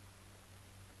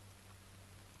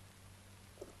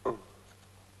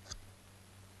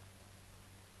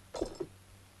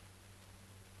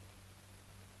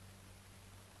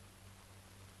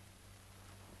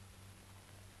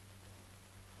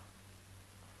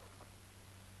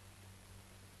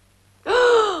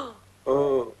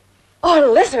 A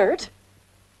lizard?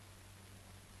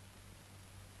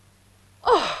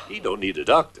 He don't need a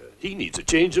doctor. He needs a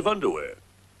change of underwear.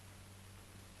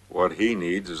 What he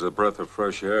needs is a breath of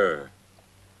fresh air.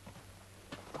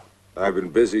 I've been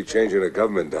busy changing a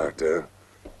government, Doctor.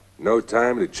 No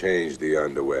time to change the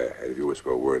underwear, if you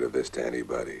whisper a word of this to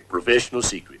anybody. Professional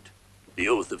secret. The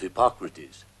oath of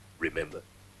Hippocrates. Remember?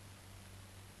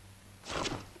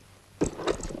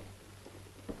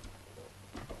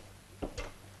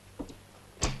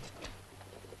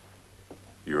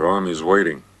 Your army's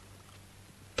waiting.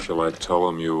 Shall I tell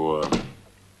them you,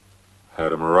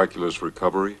 had a miraculous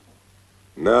recovery?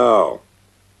 No.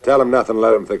 Tell him nothing,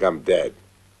 let him think I'm dead.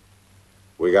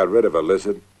 We got rid of a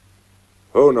lizard.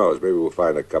 Who knows, maybe we'll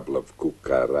find a couple of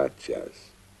cucarachas.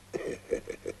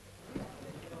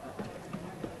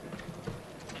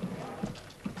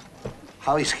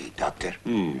 How is he, Doctor?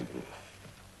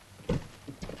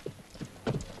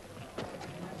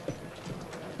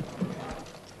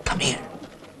 Come here.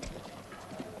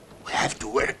 We have to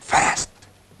work fast.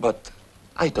 But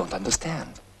I don't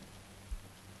understand.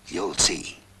 You'll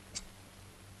see.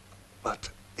 But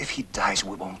if he dies,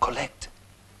 we won't collect.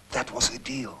 That was the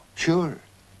deal. Sure.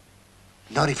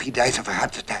 Not if he dies of a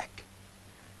heart attack.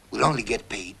 We'll only get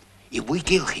paid if we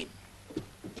kill him.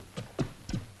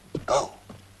 Go.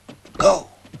 Go.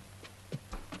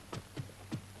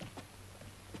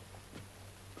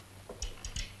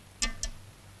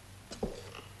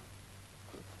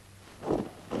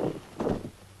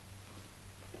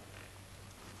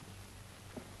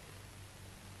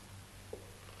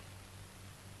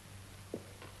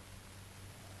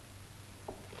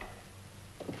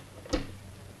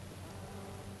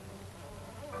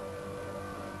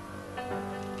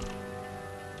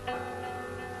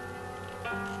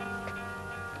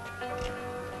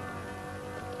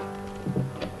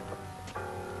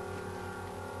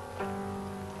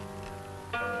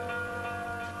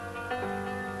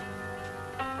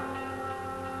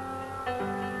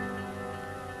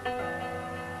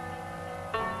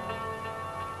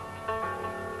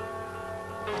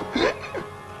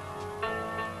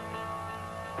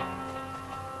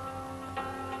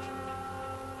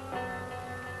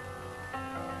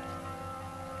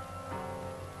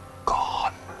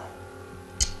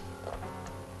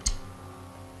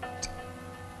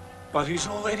 But he's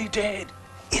already dead.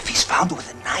 If he's found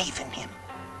with a knife in him,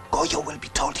 Goyo will be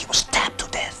told he was stabbed to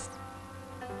death.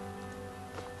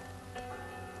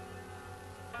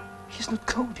 He's not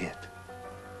cold yet.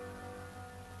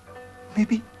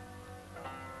 Maybe...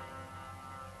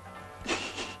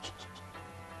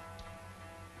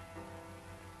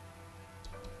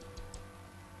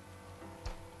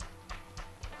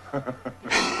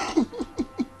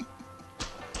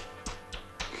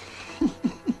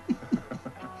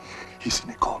 He's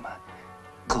in a coma.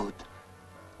 Good.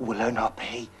 We'll earn our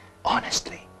pay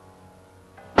honestly.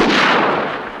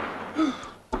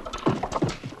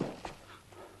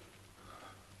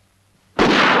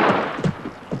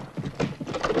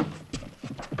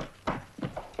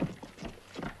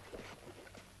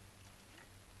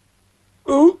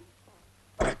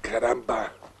 Caramba.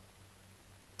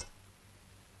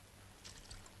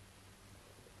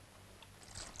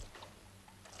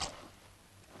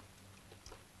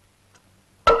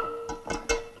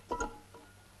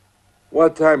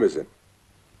 What time is it?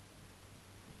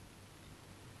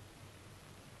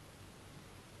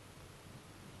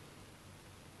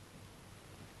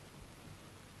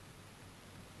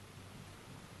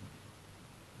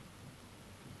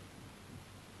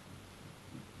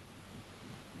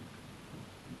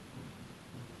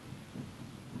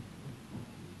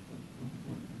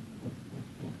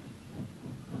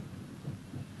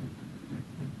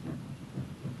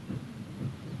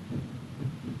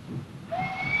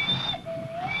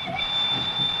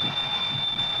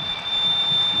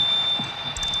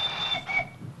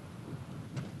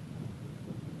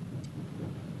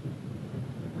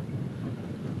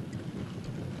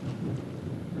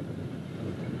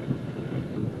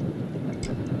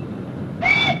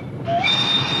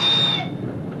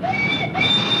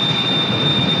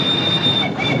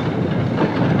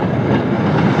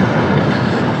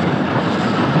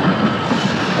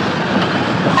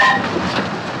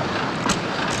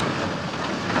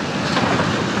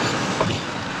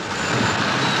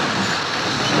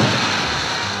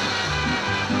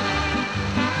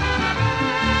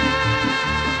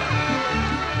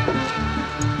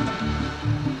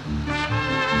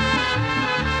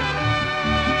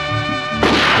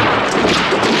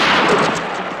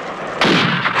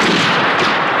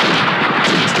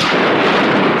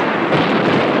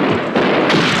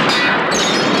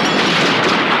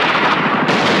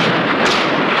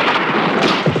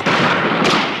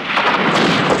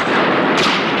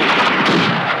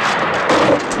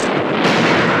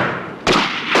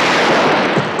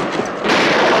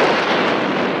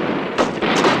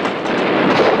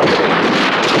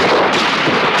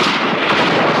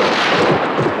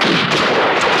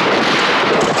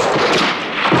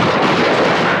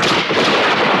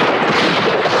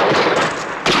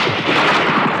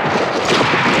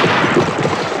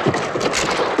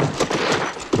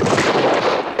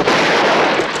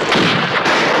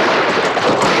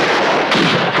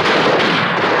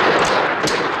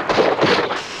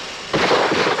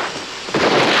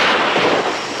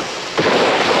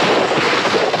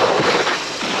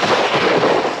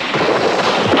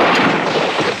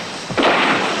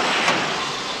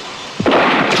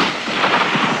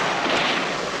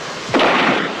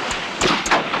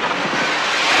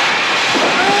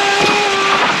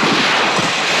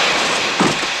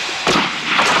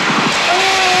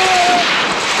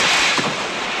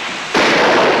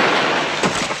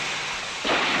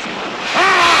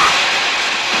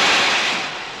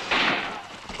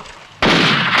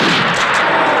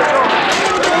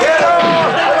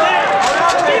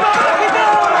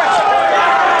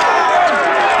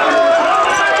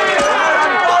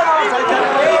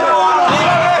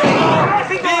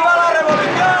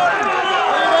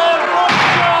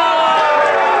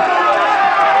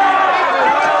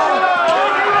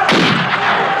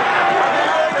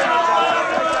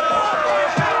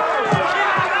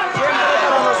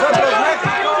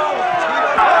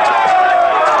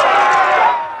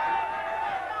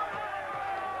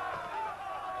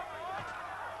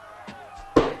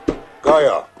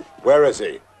 Goyo, where is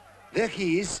he? There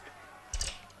he is.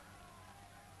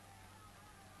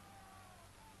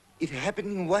 It happened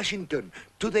in Washington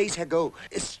 2 days ago.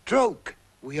 A stroke.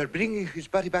 We are bringing his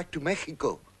body back to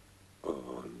Mexico.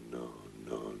 Oh, no.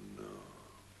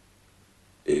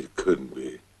 It couldn't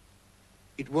be.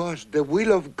 It was the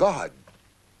will of God.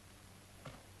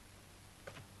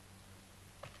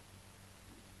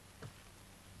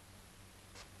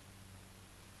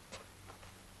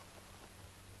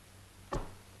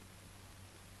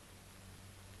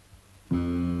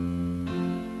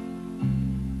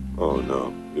 Oh,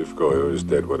 no. If Goyo is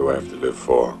dead, what do I have to live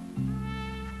for?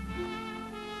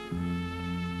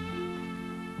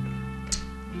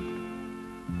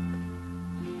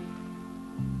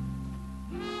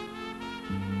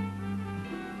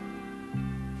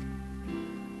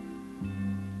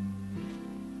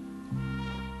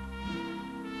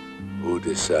 Who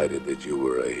decided that you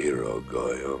were a hero,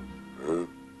 Goyo? Huh?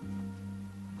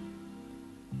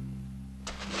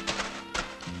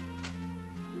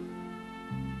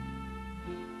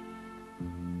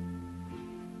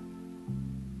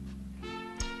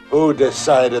 Who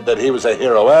decided that he was a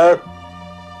hero, eh?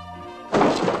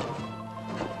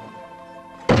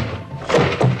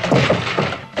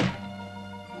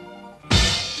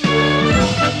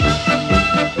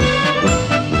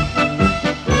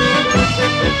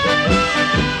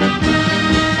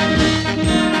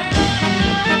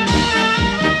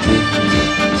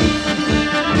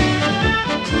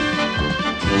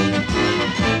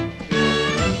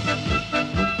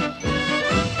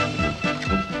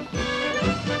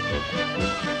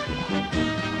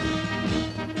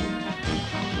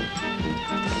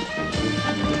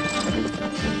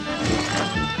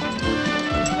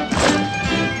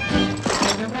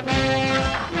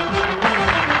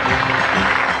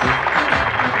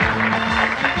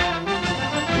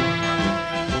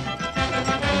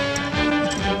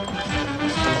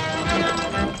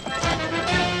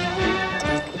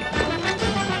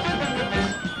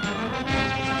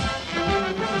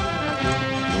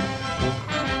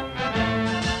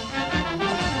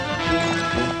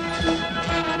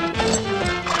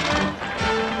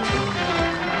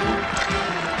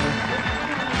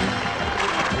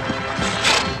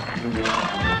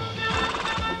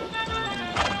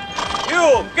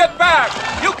 Get back!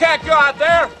 You can't go out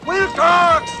there!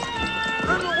 Wilcox!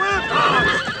 Colonel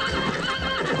Wilcox!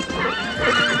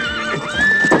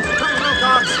 Colonel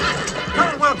Wilcox!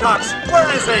 Colonel Wilcox! Where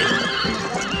is he?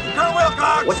 Colonel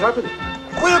Wilcox! What's happening?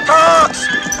 Wilcox!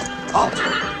 Halt!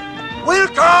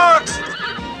 Wilcox!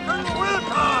 Colonel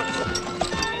Wilcox!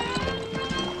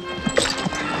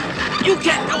 You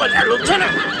can't go in there,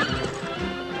 Lieutenant!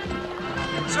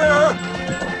 Sir!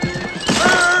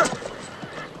 Sir!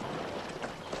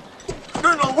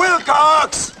 Colonel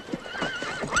Wilcox!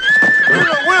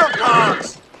 Colonel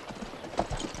Wilcox!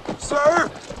 Sir!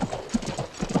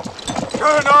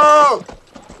 Colonel!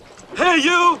 Hey,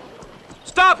 you!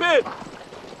 Stop it!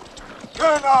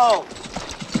 Colonel!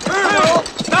 Colonel! Hey,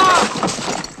 stop!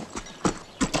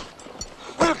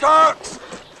 Wilcox!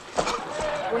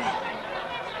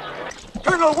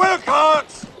 Colonel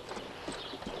Wilcox!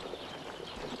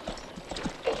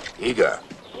 Eager,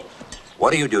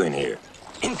 what are you doing here?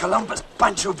 In Columbus,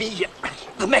 Pancho Villa.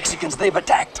 The Mexicans, they've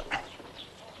attacked.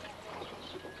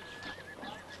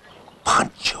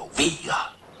 Pancho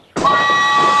Villa.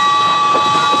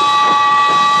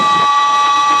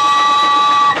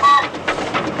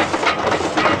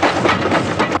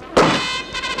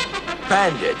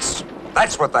 Bandits.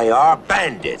 That's what they are,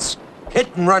 bandits.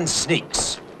 Hit-and-run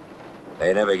sneaks.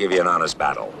 They never give you an honest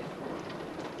battle.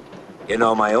 You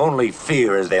know, my only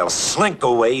fear is they'll slink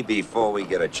away before we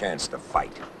get a chance to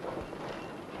fight.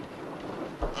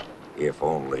 If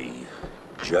only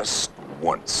just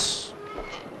once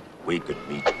we could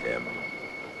meet them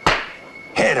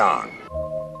head on.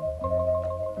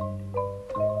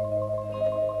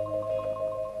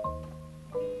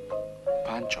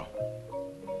 Pancho.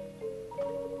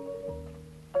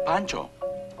 Pancho,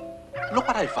 look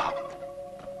what I found.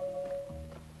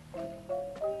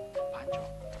 Pancho.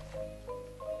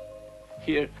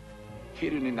 Here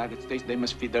in the United States, they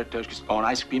must feed their turkeys on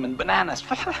ice cream and bananas.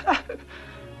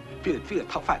 Feel it,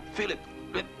 how fat, feel it.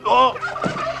 Oh!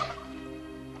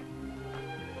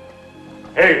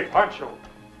 Hey, Pancho,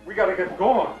 we gotta get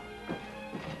going.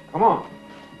 Come on.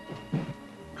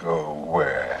 Go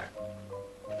where?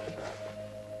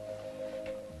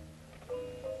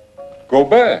 Go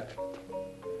back.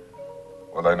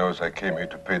 All I know is I came here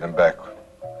to pay them back.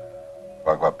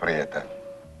 Bagua Prieta,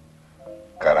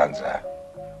 Carranza,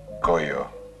 Goyo.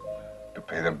 To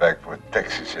pay them back for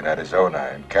Texas and Arizona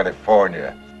and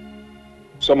California.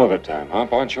 Some other time, huh,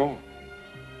 Pancho?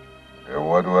 And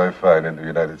what do I find in the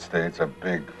United States? A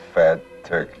big, fat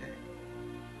turkey.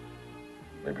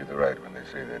 Maybe they're right when they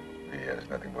say that Villa is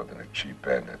nothing more than a cheap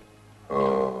bandit.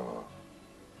 Oh,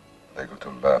 they go to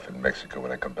laugh in Mexico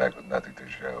when I come back with nothing to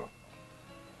show.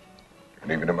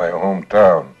 And even in my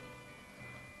hometown,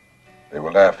 they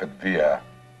will laugh at Villa.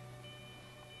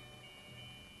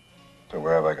 So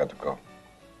where have I got to go?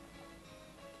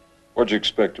 What'd you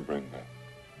expect to bring back?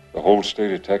 The whole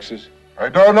state of Texas? I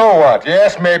don't know what.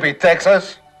 Yes, maybe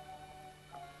Texas.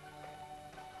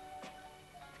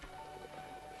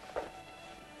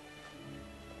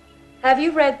 Have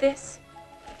you read this?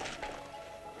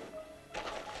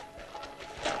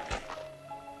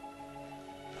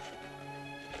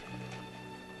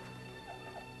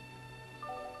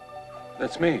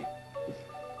 That's me.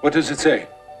 What does it say?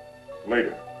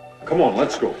 Later. Come on,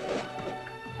 let's go.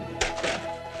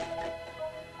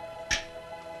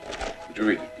 Would you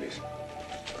read it, please?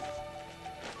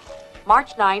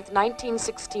 March 9th,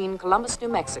 1916, Columbus, New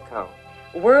Mexico.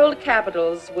 World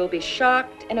capitals will be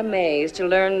shocked and amazed to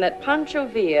learn that Pancho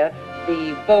Villa,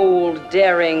 the bold,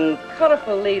 daring,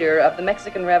 colorful leader of the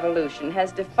Mexican Revolution,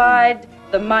 has defied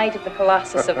the might of the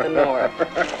Colossus of the North.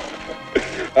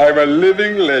 I'm a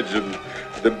living legend.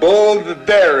 The bold, the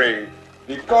daring,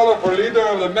 the colorful leader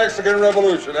of the Mexican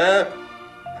Revolution, eh?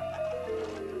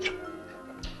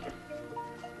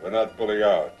 We're not pulling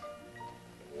out.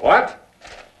 What?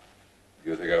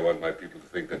 You think I want my people to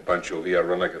think that Pancho Villa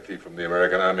run like a thief from the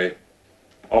American Army?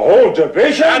 A whole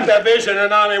division? A division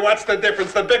and army, what's the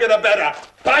difference? The bigger the better.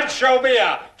 Pancho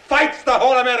Villa fights the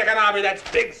whole American Army. That's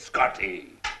Big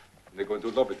Scotty. They're going to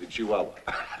love it in Chihuahua.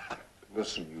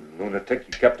 Listen, you lunatic,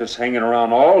 you kept us hanging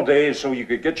around all day so you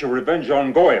could get your revenge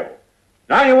on Goyle.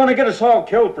 Now you want to get us all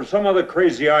killed for some other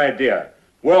crazy idea.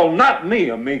 Well, not me,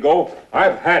 amigo.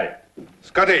 I've had it.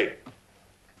 Scotty,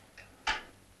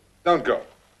 don't go.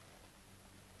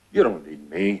 You don't need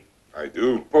me. I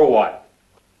do. For what?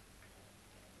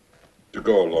 To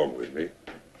go along with me.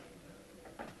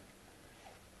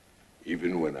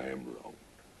 Even when I am wrong.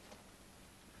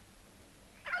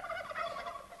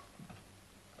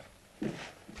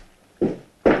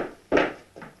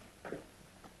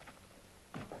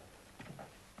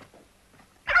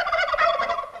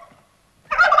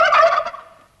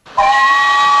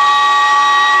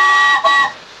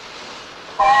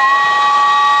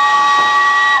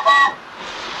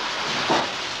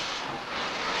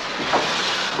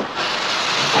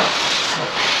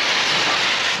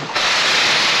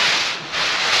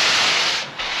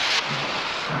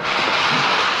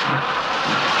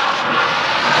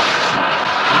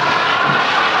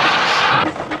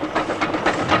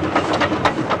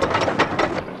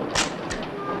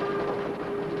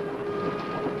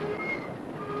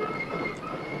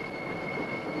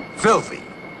 Filthy.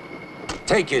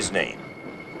 Take his name.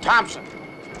 Thompson.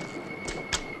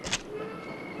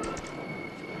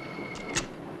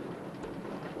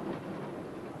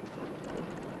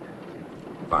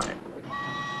 Fine.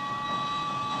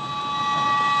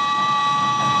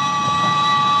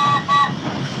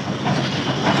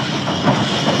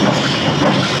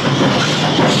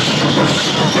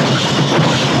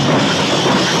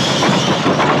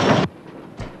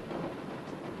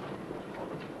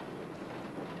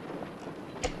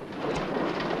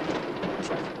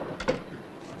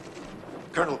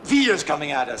 Colonel, Villa's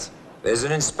coming at us. There's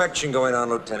an inspection going on,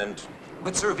 Lieutenant.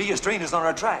 But, sir, Villa's train is on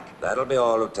our track. That'll be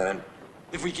all, Lieutenant.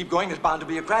 If we keep going, there's bound to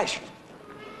be a crash.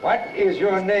 What is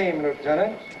your name,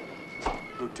 Lieutenant?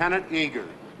 Lieutenant Eager.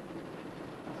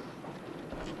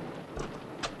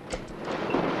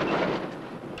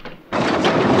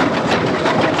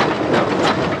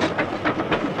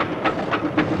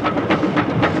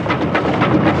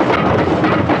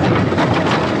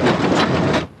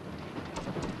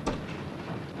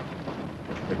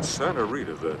 In Santa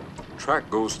Rita, the track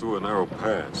goes through a narrow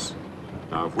pass.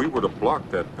 Now, if we were to block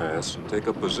that pass and take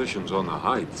up positions on the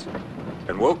heights,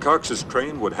 and Wilcox's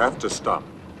train would have to stop.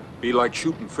 Be like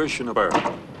shooting fish in a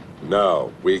barrel.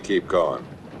 No, we keep going.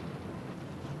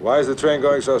 Why is the train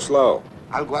going so slow?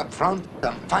 I'll go up front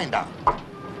and find out.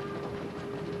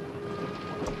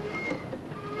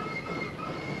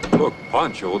 Look,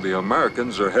 Pancho, the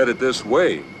Americans are headed this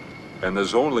way, and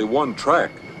there's only one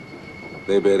track.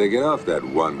 They better get off that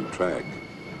one track,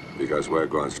 because we're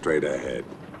going straight ahead.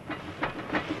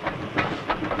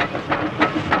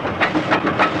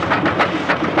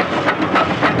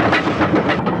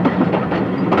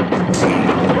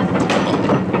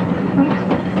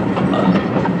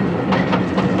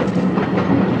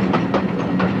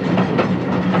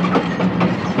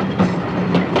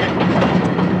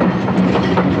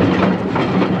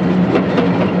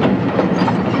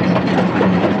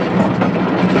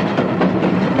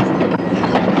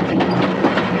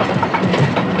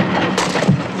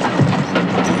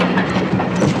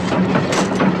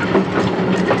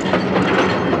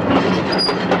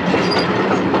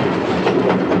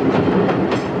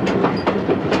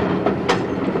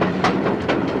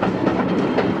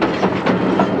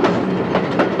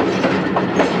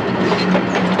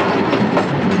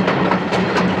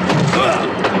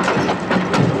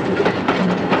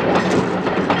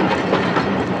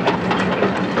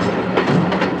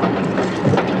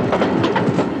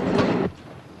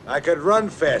 could run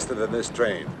faster than this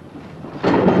train.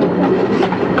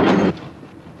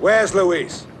 Where's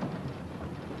Luis?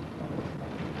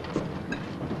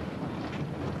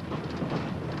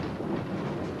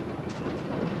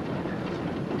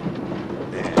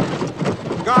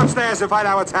 Go upstairs and find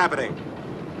out what's happening.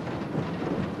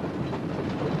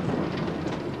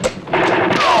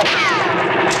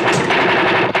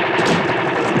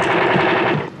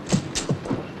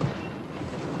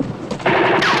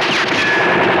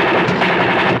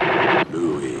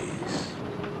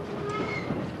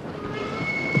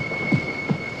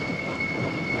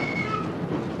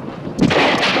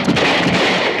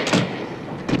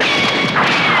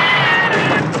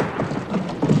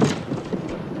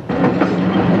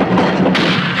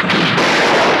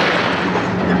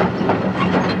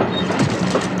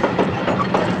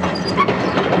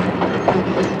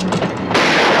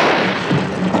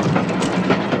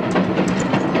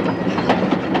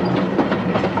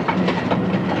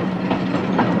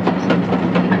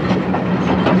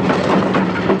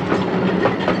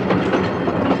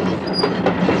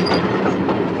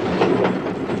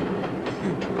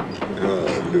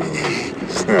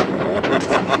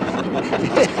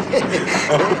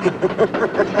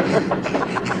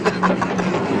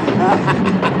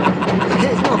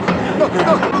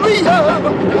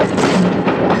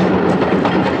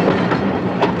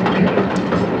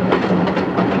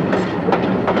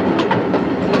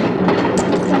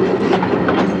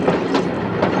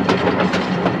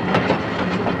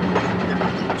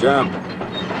 Jump.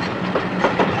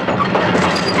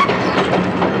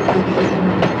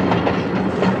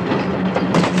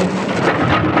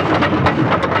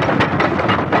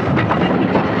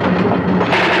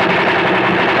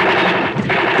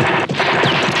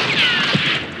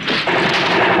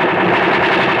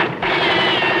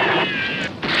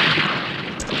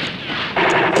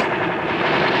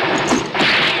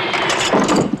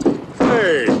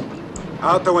 Hey,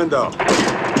 out the window.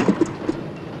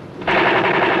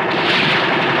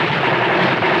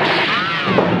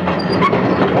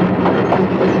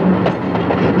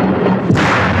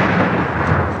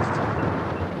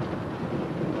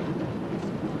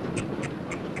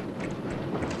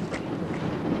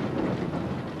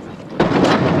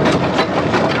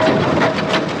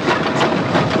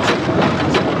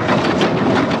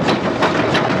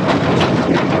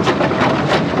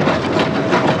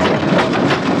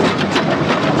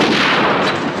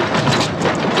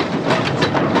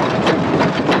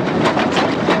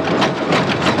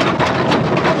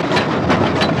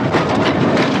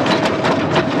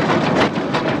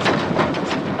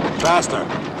 Faster.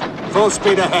 Full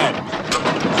speed ahead.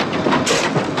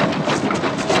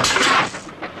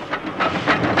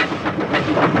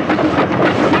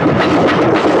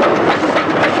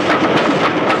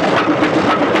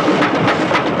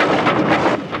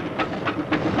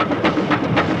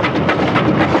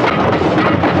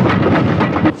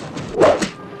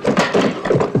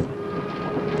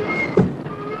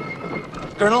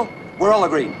 Colonel, we're all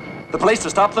agreed. The place to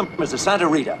stop them is the Santa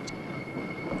Rita.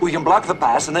 We can block the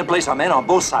pass and then place our men on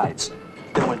both sides.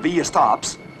 Then when Villa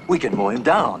stops, we can mow him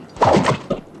down.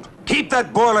 Keep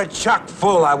that boiler chock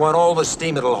full. I want all the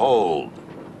steam it'll hold.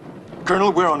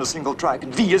 Colonel, we're on a single track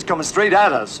and Villa's coming straight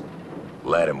at us.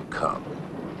 Let him come.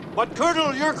 But,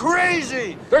 Colonel, you're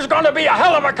crazy! There's gonna be a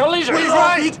hell of a collision! We'll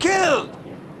all be killed!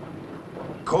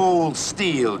 Cold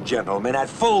steel, gentlemen, at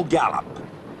full gallop.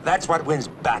 That's what wins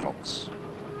battles.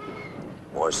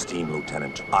 More steam,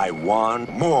 Lieutenant. I want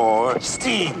more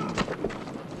steam.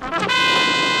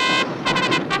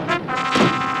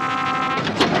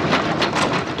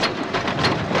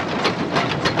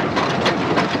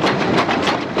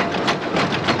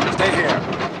 Stay here.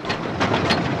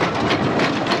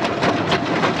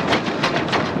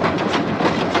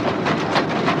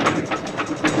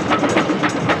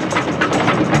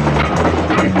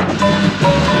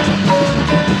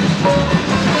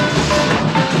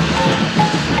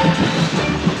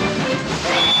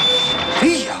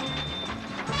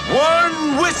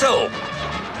 One whistle!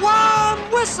 One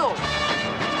whistle!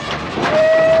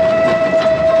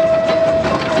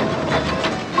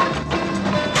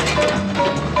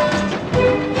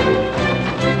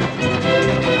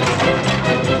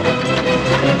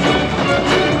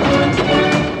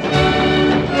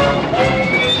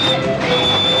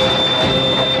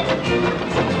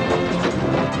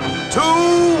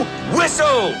 Two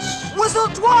whistles! Whistle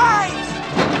twice!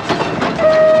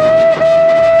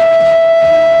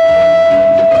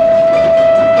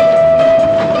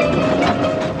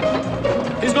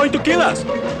 He's going to kill us!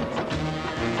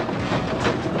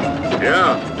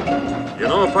 Yeah. You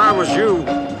know, if I was you,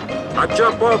 I'd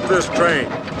jump off this train.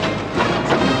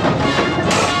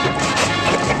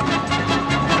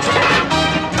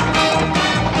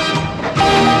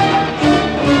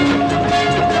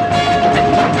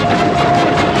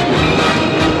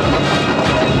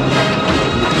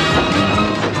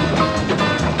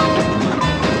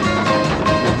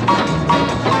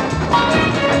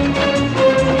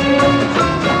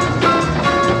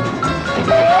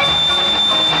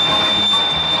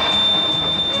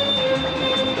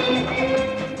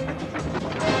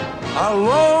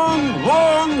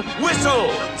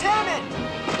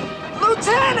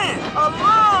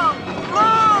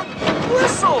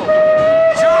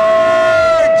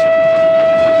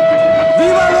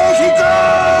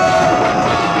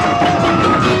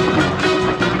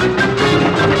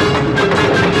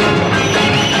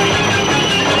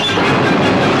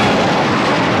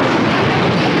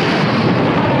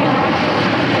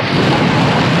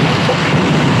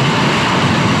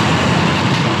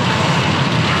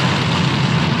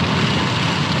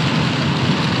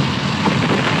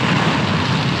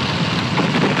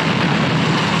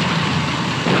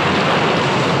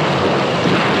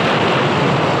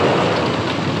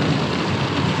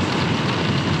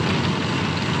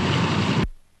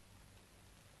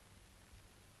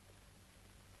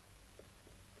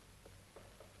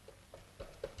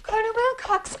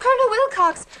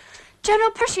 Wilcox.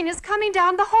 General Pershing is coming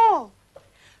down the hall.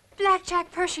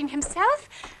 Blackjack Pershing himself,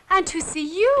 and to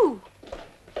see you.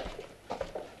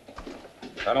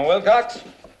 Colonel Wilcox,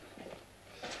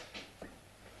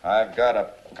 I've got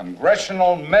a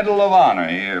Congressional Medal of Honor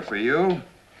here for you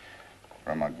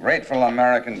from a grateful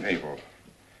American people.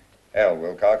 Hell,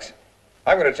 Wilcox,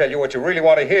 I'm going to tell you what you really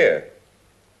want to hear.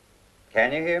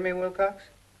 Can you hear me, Wilcox?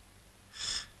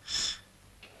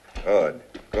 Good,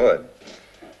 good.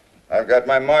 I've got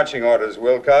my marching orders,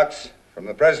 Wilcox, from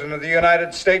the President of the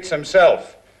United States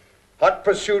himself. Hot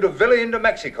pursuit of Villa into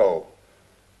Mexico.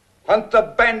 Hunt the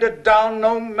bandit down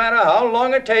no matter how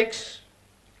long it takes.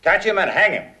 Catch him and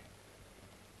hang him.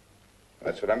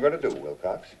 That's what I'm going to do,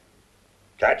 Wilcox.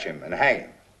 Catch him and hang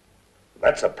him.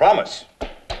 That's a promise.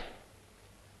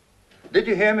 Did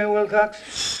you hear me,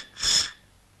 Wilcox?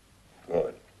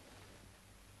 Good.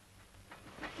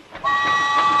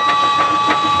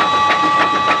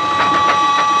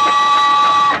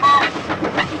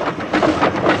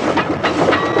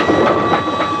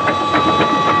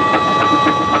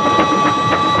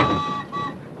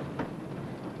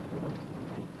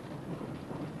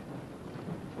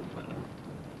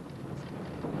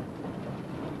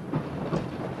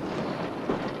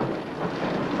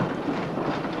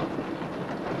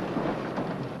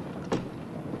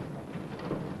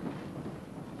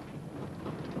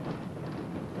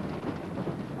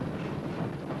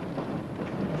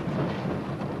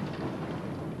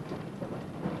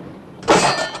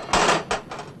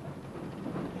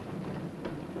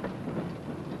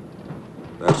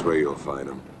 That's where you'll find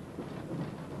him.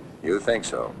 You think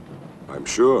so? I'm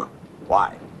sure.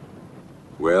 Why?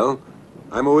 Well,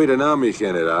 I'm a waiter now, mi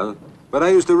general, but I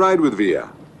used to ride with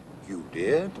Villa. You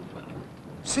did?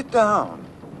 Sit down.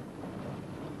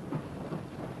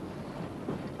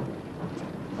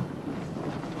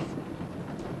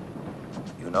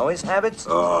 You know his habits?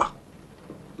 Oh,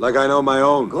 like I know my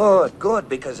own. Good, good,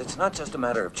 because it's not just a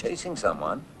matter of chasing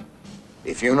someone.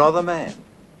 If you know the man,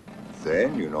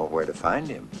 then you know where to find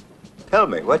him. Tell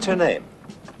me, what's your name?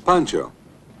 Pancho.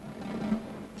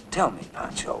 Tell me,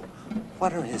 Pancho,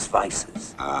 what are his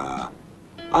vices? I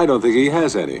don't think he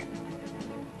has any.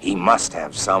 He must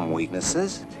have some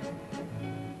weaknesses.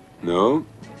 No?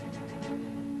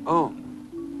 Oh,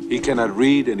 he cannot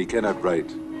read and he cannot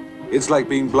write. It's like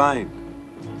being blind.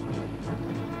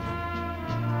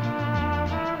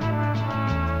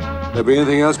 There be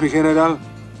anything else, mi general?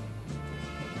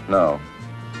 No.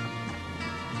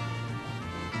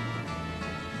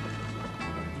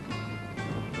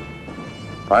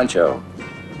 Pancho,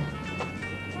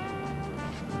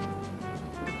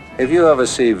 if you ever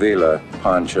see Villa,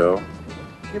 Pancho,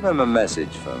 give him a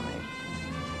message for me.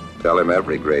 Tell him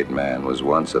every great man was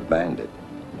once a bandit.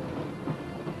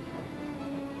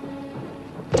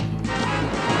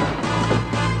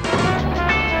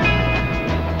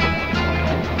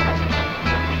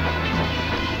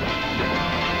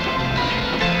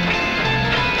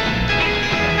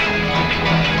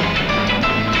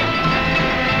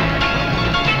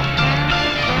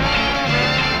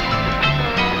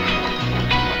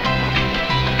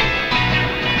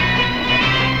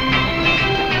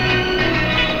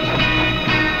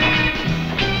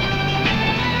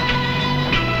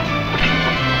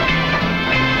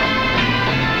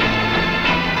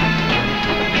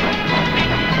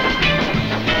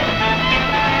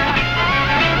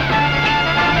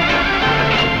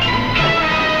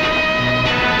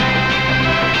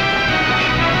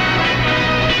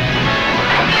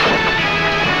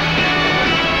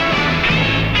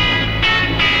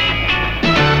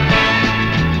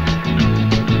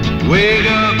 Wake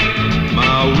up,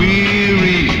 my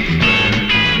weary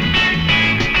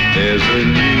friend. There's a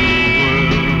new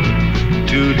world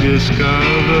to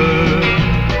discover.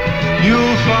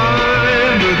 You'll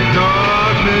find the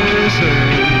darkness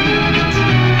ends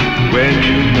when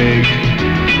you make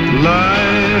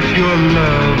life your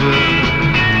lover.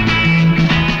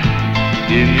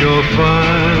 In your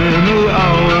final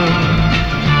hour,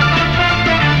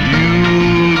 you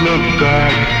look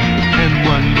back and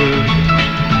wonder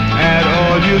at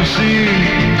all you've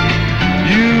seen.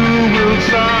 You will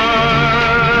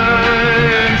sigh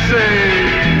and say,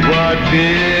 what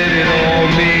did it all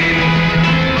mean?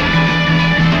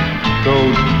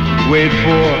 Don't wait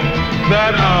for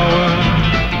that hour.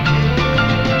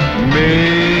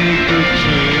 Make the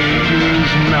changes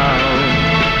now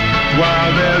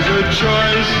while there's a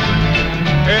choice.